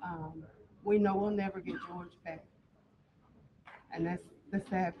we know we'll never get George back. And that's the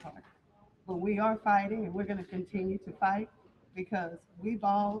sad part. But we are fighting, and we're going to continue to fight because we've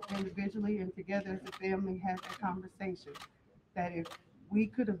all individually and together as a family had that conversation that if we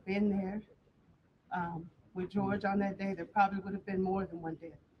could have been there with George on that day, there probably would have been more than one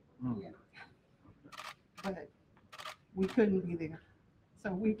death. Yeah. But we couldn't be there.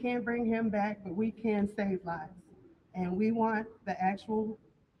 So we can't bring him back, but we can save lives. And we want the actual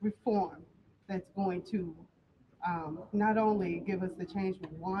reform that's going to not only give us the change we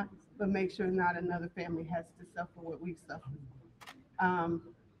want, but make sure not another family has to suffer what we've suffered.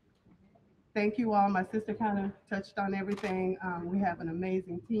 Thank you all. My sister kind of touched on everything. We have an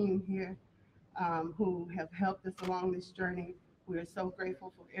amazing team here who have helped us along this journey. We are so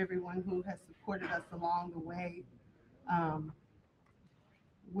grateful for everyone who has supported us along the way.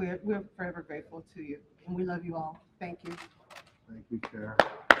 We're forever grateful to you, and we love you all. Thank you. Thank you, Karen.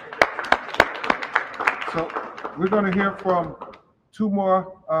 So we're going to hear from two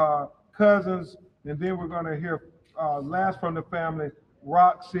more cousins, and then we're going to hear last from the family,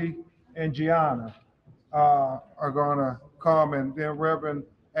 Roxy and Gianna are going to come, and then Reverend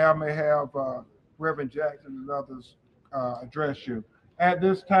Al may have Reverend Jackson and others address you. At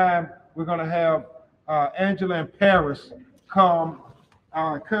this time, we're going to have Angela and Paris come,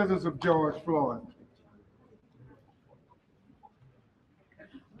 cousins of George Floyd.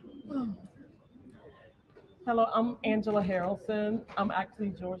 Hello, I'm Angela Harrelson. I'm actually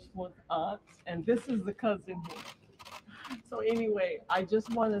George Floyd's aunt, and this is the cousin here. So anyway, I just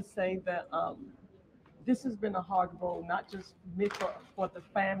want to say that this has been a hard road, not just me for the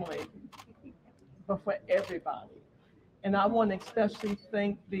family, but for everybody. And I want to especially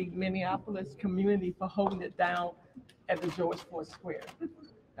thank the Minneapolis community for holding it down at the George Floyd Square.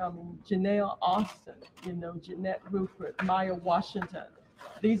 Janelle Austin, Jeanette Rupert, Maya Washington.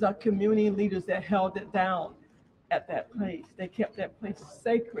 These are community leaders that held it down at that place. They kept that place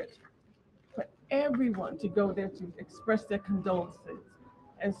sacred for everyone to go there to express their condolences.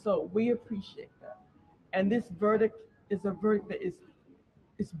 And so we appreciate that. And this verdict is a verdict that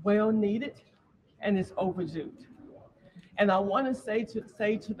is well needed and is overdue. And I want to say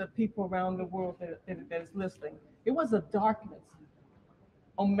to the people around the world that is listening, it was a darkness.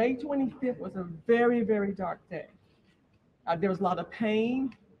 On May 25th was a very, very dark day. There was a lot of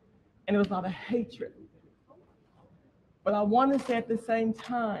pain and there was a lot of hatred. But I want to say at the same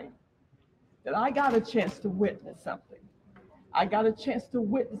time that I got a chance to witness something. I got a chance to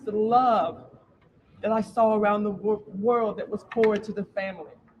witness the love that I saw around the world that was poured to the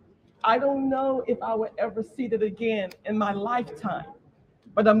family. I don't know if I would ever see that again in my lifetime,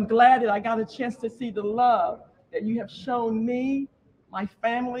 but I'm glad that I got a chance to see the love that you have shown me, my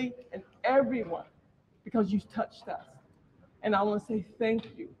family, and everyone, because you've touched us. And I want to say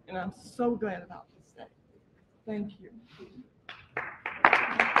thank you, and I'm so glad about this day. Thank you.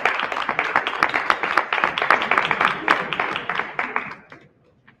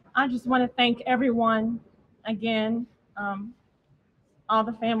 I just want to thank everyone again. All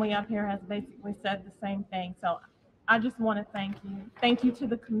the family up here has basically said the same thing. So I just want to thank you. Thank you to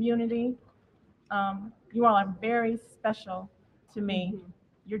the community. You all are very special to me. Mm-hmm.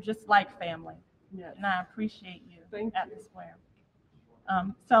 You're just like family. Yes. And I appreciate you at the square.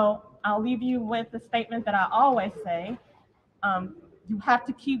 So I'll leave you with the statement that I always say. You have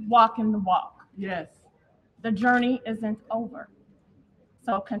to keep walking the walk. Yes. The journey isn't over.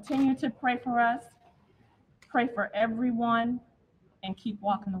 So continue to pray for us, pray for everyone, and keep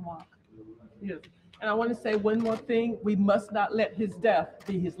walking the walk. Yes. And I want to say one more thing. We must not let his death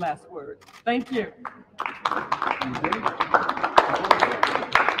be his last word. Thank you.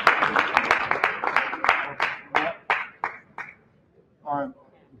 All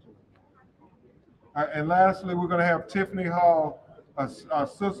right. And lastly, we're going to have Tiffany Hall, a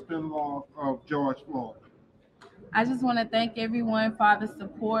sister-in-law of George Floyd. I just want to thank everyone for the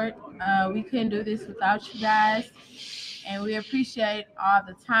support. We couldn't do this without you guys. And we appreciate all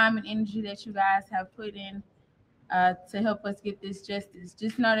the time and energy that you guys have put in to help us get this justice.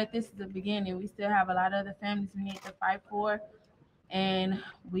 Just know that this is the beginning. We still have a lot of other families we need to fight for. And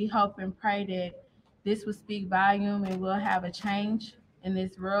we hope and pray that this will speak volume and we'll have a change in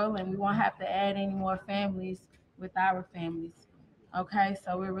this world. And we won't have to add any more families with our families. Okay,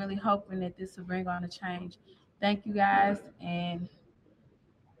 so we're really hoping that this will bring on a change. Thank you guys. And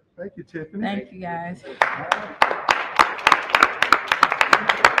thank you, Tiffany. Thank you guys.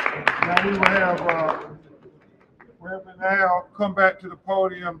 Now we will have Reverend Al come back to the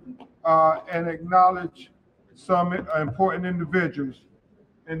podium and acknowledge some important individuals.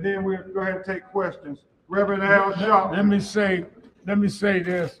 And then we'll go ahead and take questions. Reverend Al Sharp. Let me say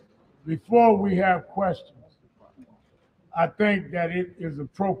this. Before we have questions, I think that it is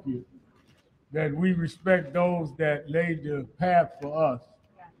appropriate that we respect those that laid the path for us,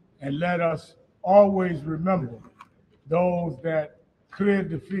 and let us always remember those that cleared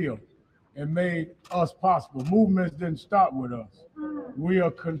the field and made us possible. Movements didn't start with us. We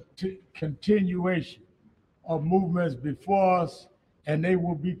are continuation of movements before us, and they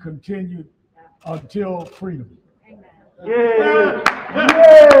will be continued until freedom.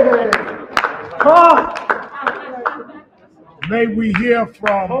 May we hear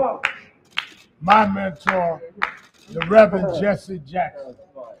from my mentor, the Reverend Jesse Jackson.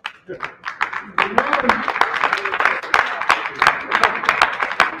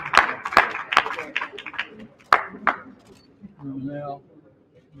 Now,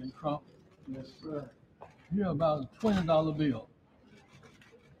 and Crump. Yes, sir. Here about a $20 bill.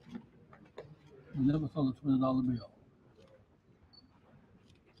 You never saw the $20 bill.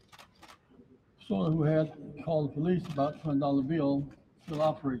 Someone who had called the police about $20 bill still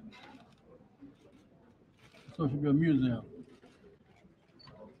operating. So it should be a museum.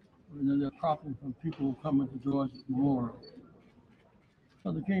 And then they're property from people who come into George Memorial.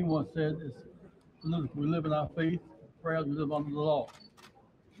 Dr. King once said, it's political. We live in our faith, prayers, we live under the law.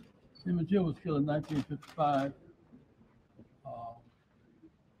 Emmett Till was killed in 1955.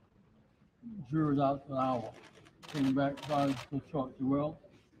 Jurors out for an hour. Came back, tried to short the well.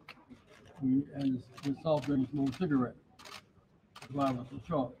 And his soft drink smoked a cigarette. Why was so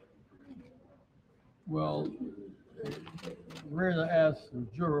short? Well, Rarely asked a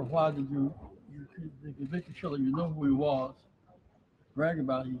juror, why did you the convicted killer, you know who he was, brag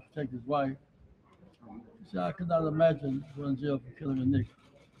about he should take his wife. He said, I could not imagine going to jail for killing a nigger.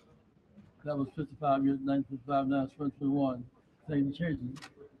 That was 55 years, 1955, now it's 2021. Things changing.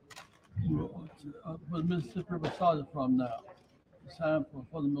 Where Mississippi River started from now. It's time for a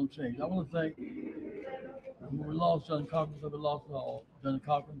fundamental change. I want to thank, when we lost John Cochran, so we lost John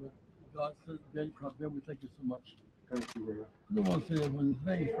Cochran, but God said, Ben, we thank you so much. Thank you, Ray. I do want to say that when the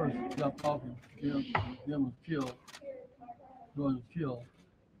thing first got talking, Jim was killed, George was killed.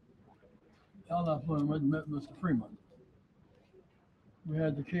 Al Floyd went and met Mr. Freeman. We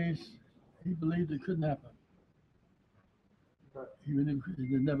had the case, he believed it couldn't happen. Even if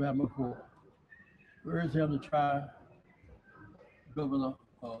it never happened before. We urged him to try Governor,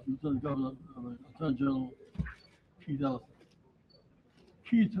 Lieutenant Governor, Attorney General Keith Ellison.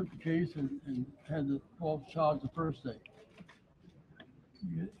 Keith took the case and had the false charge the first day.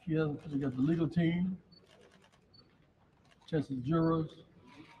 He got the legal team, tested jurors,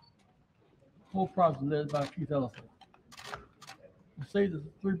 whole process led by Keith Ellison. The state is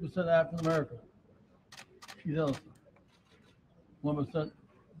 3% African American. Keith Ellison. 1%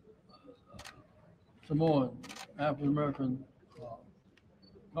 Samoan, African American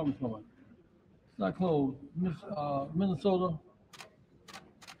congresswoman. It's not closed. Minnesota,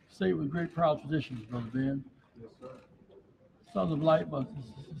 state with great proud traditions, Brother Ben. Yes, sir. Sons of Light, but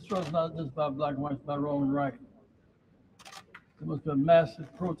it's struck not just by black and white, it's by wrong and right. There must be a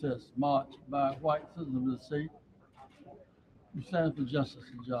massive protest march by white citizens of the state who stand for justice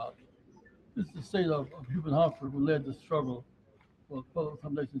and jobs. This is the state of Hubert Humphrey, who led the struggle for public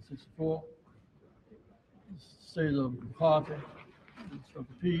accommodation in '64. It's the state of McCarthy, it's of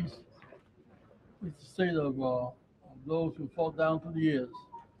the peace. It's the state of those who fought down through the years.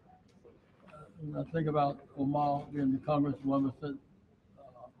 When I think about Omar being the Congress, 1%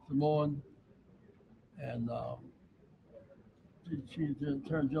 Samoan, and she's the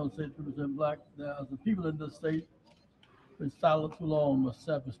Attorney General, state 2% black. There are the people in this state been silent too long, must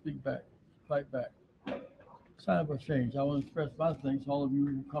step and speak back, fight back. It's time for change. I want to express my thanks to all of you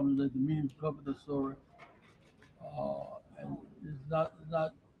who come to the meeting to cover this story. And it's not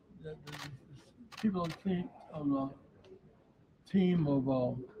people on the team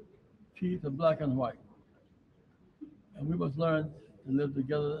of Keith are black and white. And we must learn to live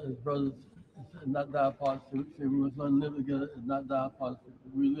together as brothers and not die apart. So we must learn to live together and not die apart.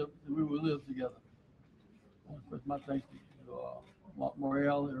 We will live together. I want to express my thanks to Mark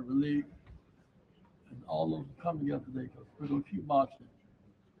Morrell and Relief and all those who come together today, because we're going to keep marching.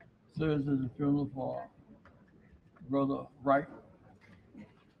 Thursday is the funeral for Brother Wright.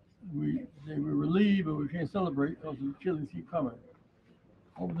 We're relieved, but we can't celebrate because the killings keep coming.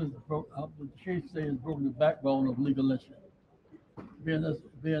 The case today has broken the backbone of legal lynching. This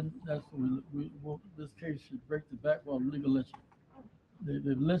case should break the backbone of legal lynching.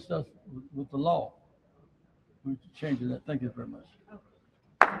 They've lynched us with the law. We should change that. Thank you very much.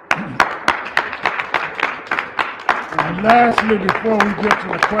 And lastly, before we get to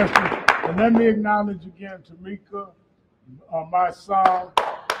the question, let me acknowledge again Tamika, my son,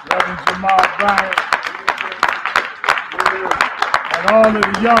 Reverend Jamal Bryant, and all of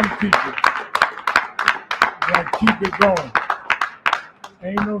the young people Gotta keep it going.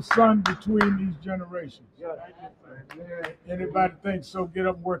 Ain't no sun between these generations. Anybody think so, get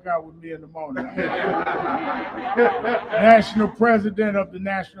up and work out with me in the morning. National President of the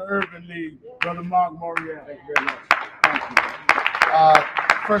National Urban League, Brother Mark Morial. Thank you very much.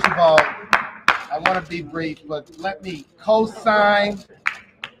 First of all, I want to be brief, but let me co-sign,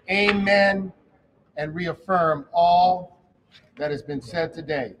 amen, and reaffirm all that has been said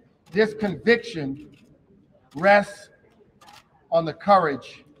today. This conviction rests on the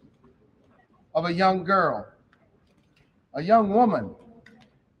courage of a young girl, a young woman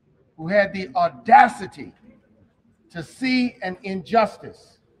who had the audacity to see an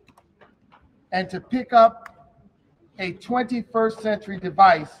injustice and to pick up a 21st century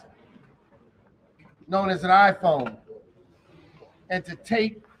device known as an iPhone and to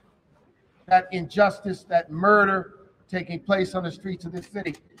take that injustice, that murder taking place on the streets of this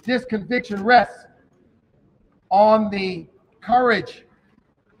city. This conviction rests on the courage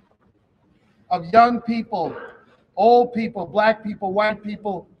of young people, old people, black people, white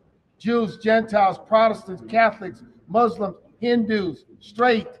people, Jews, Gentiles, Protestants, Catholics, Muslims, Hindus,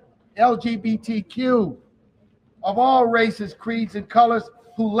 straight, LGBTQ, of all races, creeds, and colors,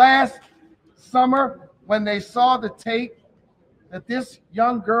 who last summer, when they saw the tape that this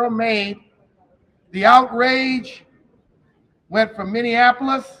young girl made, the outrage went from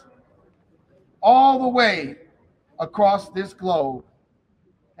Minneapolis all the way across this globe.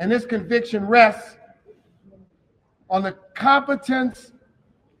 And this conviction rests on the competence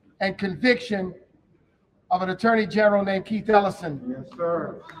and conviction of an attorney general named Keith Ellison, Yes,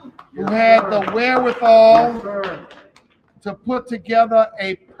 sir. who had the wherewithal to put together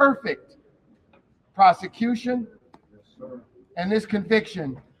a perfect prosecution. And this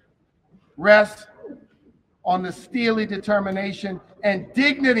conviction rests on the steely determination and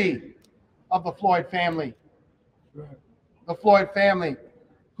dignity of the Floyd family. The Floyd family,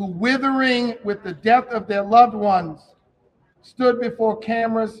 who, withering with the death of their loved ones, stood before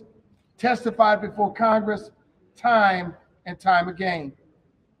cameras, testified before Congress time and time again.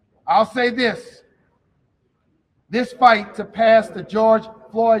 I'll say this fight to pass the George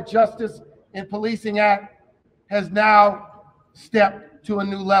Floyd Justice in Policing Act has now stepped to a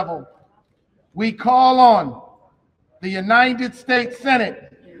new level. We call on the United States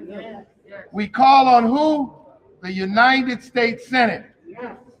Senate. We call on who? The United States Senate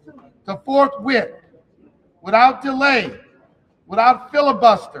to forthwith, without delay, without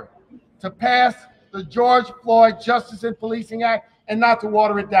filibuster, to pass the George Floyd Justice in Policing Act and not to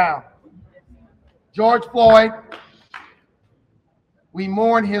water it down. George Floyd, we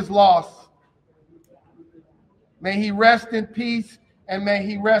mourn his loss. May he rest in peace and may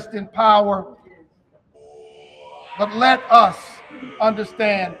he rest in power. But let us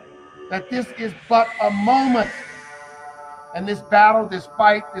understand that this is but a moment, and this battle, this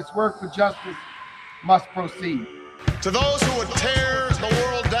fight, this work for justice must proceed. To those who would tear the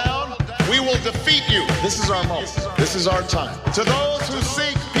world down, we will defeat you. This is our moment. This is our time. To those who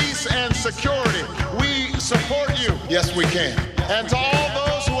seek peace and security, we support you. Yes, we can. And to all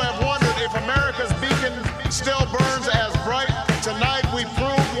those who have wondered if America's beacon still burns as bright, tonight we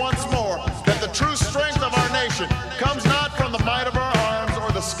prove once more that the true strength of our nation comes not from the might of our arms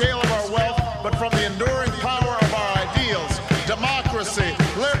or the scale of our wealth, but from the enduring power of our ideals, democracy,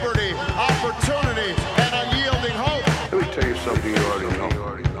 liberty, opportunity, and unyielding hope. Let me tell you something you already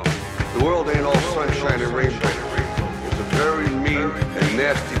know. The world ain't all sunshine and rainbow. It's a very mean and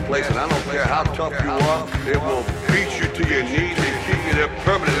nasty place, and I don't care how tough you are, it will beat you to your knees and keep you there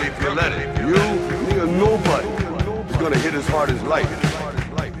permanently if you let it. You, me, or nobody is gonna hit as hard as life.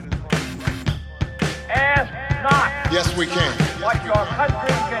 Ask not. Yes, we can. What your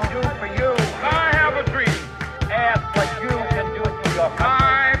country can do for you. I have a dream. Ask what you can do for your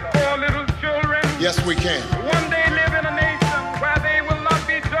country. Poor little children. Yes, we can. One day live in a nation where they will not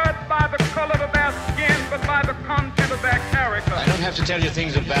be judged by the color of their skin, but by the content of their character. I don't have to tell you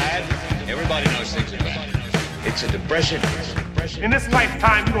things are bad. Everybody knows things are bad. It's a depression. In this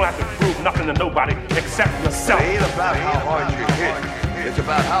lifetime, you don't have to prove nothing to nobody except yourself. It ain't about how hard you hit. It's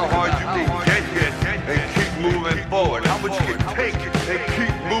about how hard you can get hit and keep moving forward. How much you can take and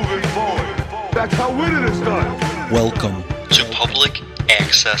keep moving forward. That's how winning is done. Welcome to Public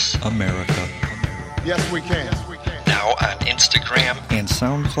Access America. Yes, we can. Now on Instagram and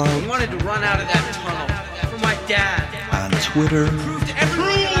SoundCloud. I wanted to run out of that tunnel for my dad. On Twitter. Prove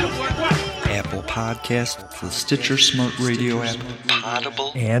Apple Podcast, the Stitcher Smart Radio app,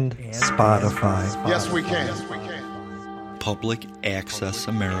 Audible, and Spotify. Yes, we can. Public Access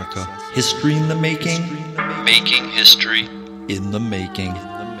America. History in the making. Making history in the making.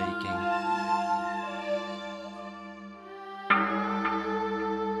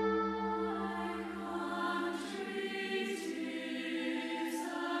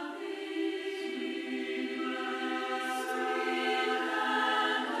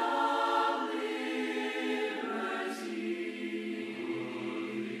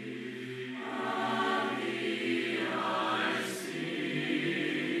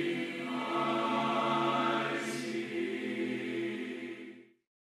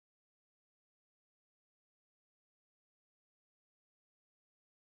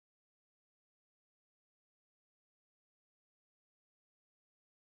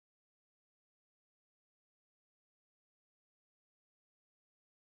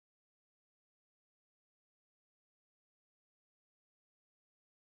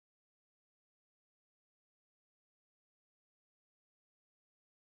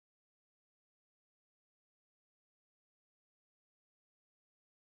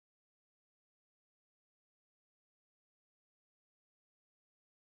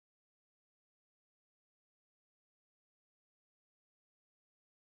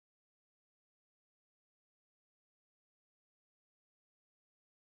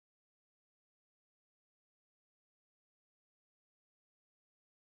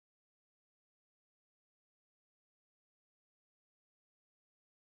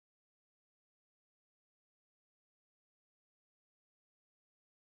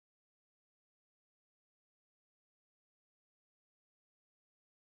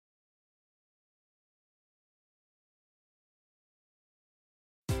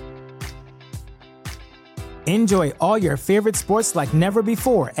 Enjoy all your favorite sports like never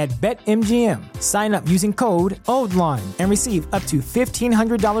before at BetMGM. Sign up using code OldLine and receive up to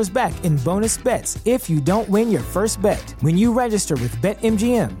 $1,500 back in bonus bets if you don't win your first bet. When you register with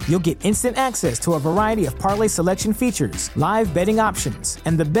BetMGM, you'll get instant access to a variety of parlay selection features, live betting options,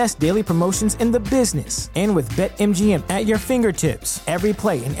 and the best daily promotions in the business. And with BetMGM at your fingertips, every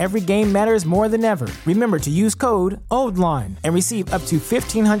play and every game matters more than ever. Remember to use code OldLine and receive up to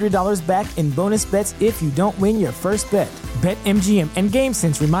 $1,500 back in bonus bets if you don't win your first bet. BetMGM and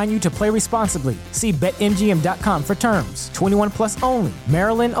GameSense remind you to play responsibly. See BetMGM.com for terms. 21 plus only.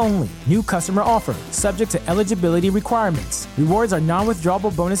 Maryland only. New customer offer. Subject to eligibility requirements. Rewards are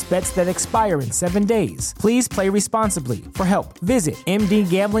non-withdrawable bonus bets that expire in 7 days. Please play responsibly. For help, visit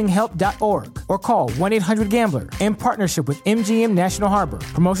mdgamblinghelp.org or call 1-800-GAMBLER in partnership with MGM National Harbor.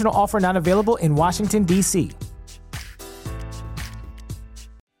 Promotional offer not available in Washington, D.C.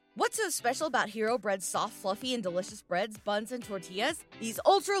 What's so special about Hero Bread's soft, fluffy, and delicious breads, buns, and tortillas? These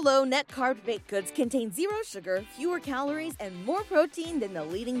ultra-low net-carb baked goods contain 0 sugar, fewer calories, and more protein than the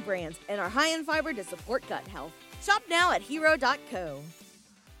leading brands, and are high in fiber to support gut health. Shop now at Hero.co.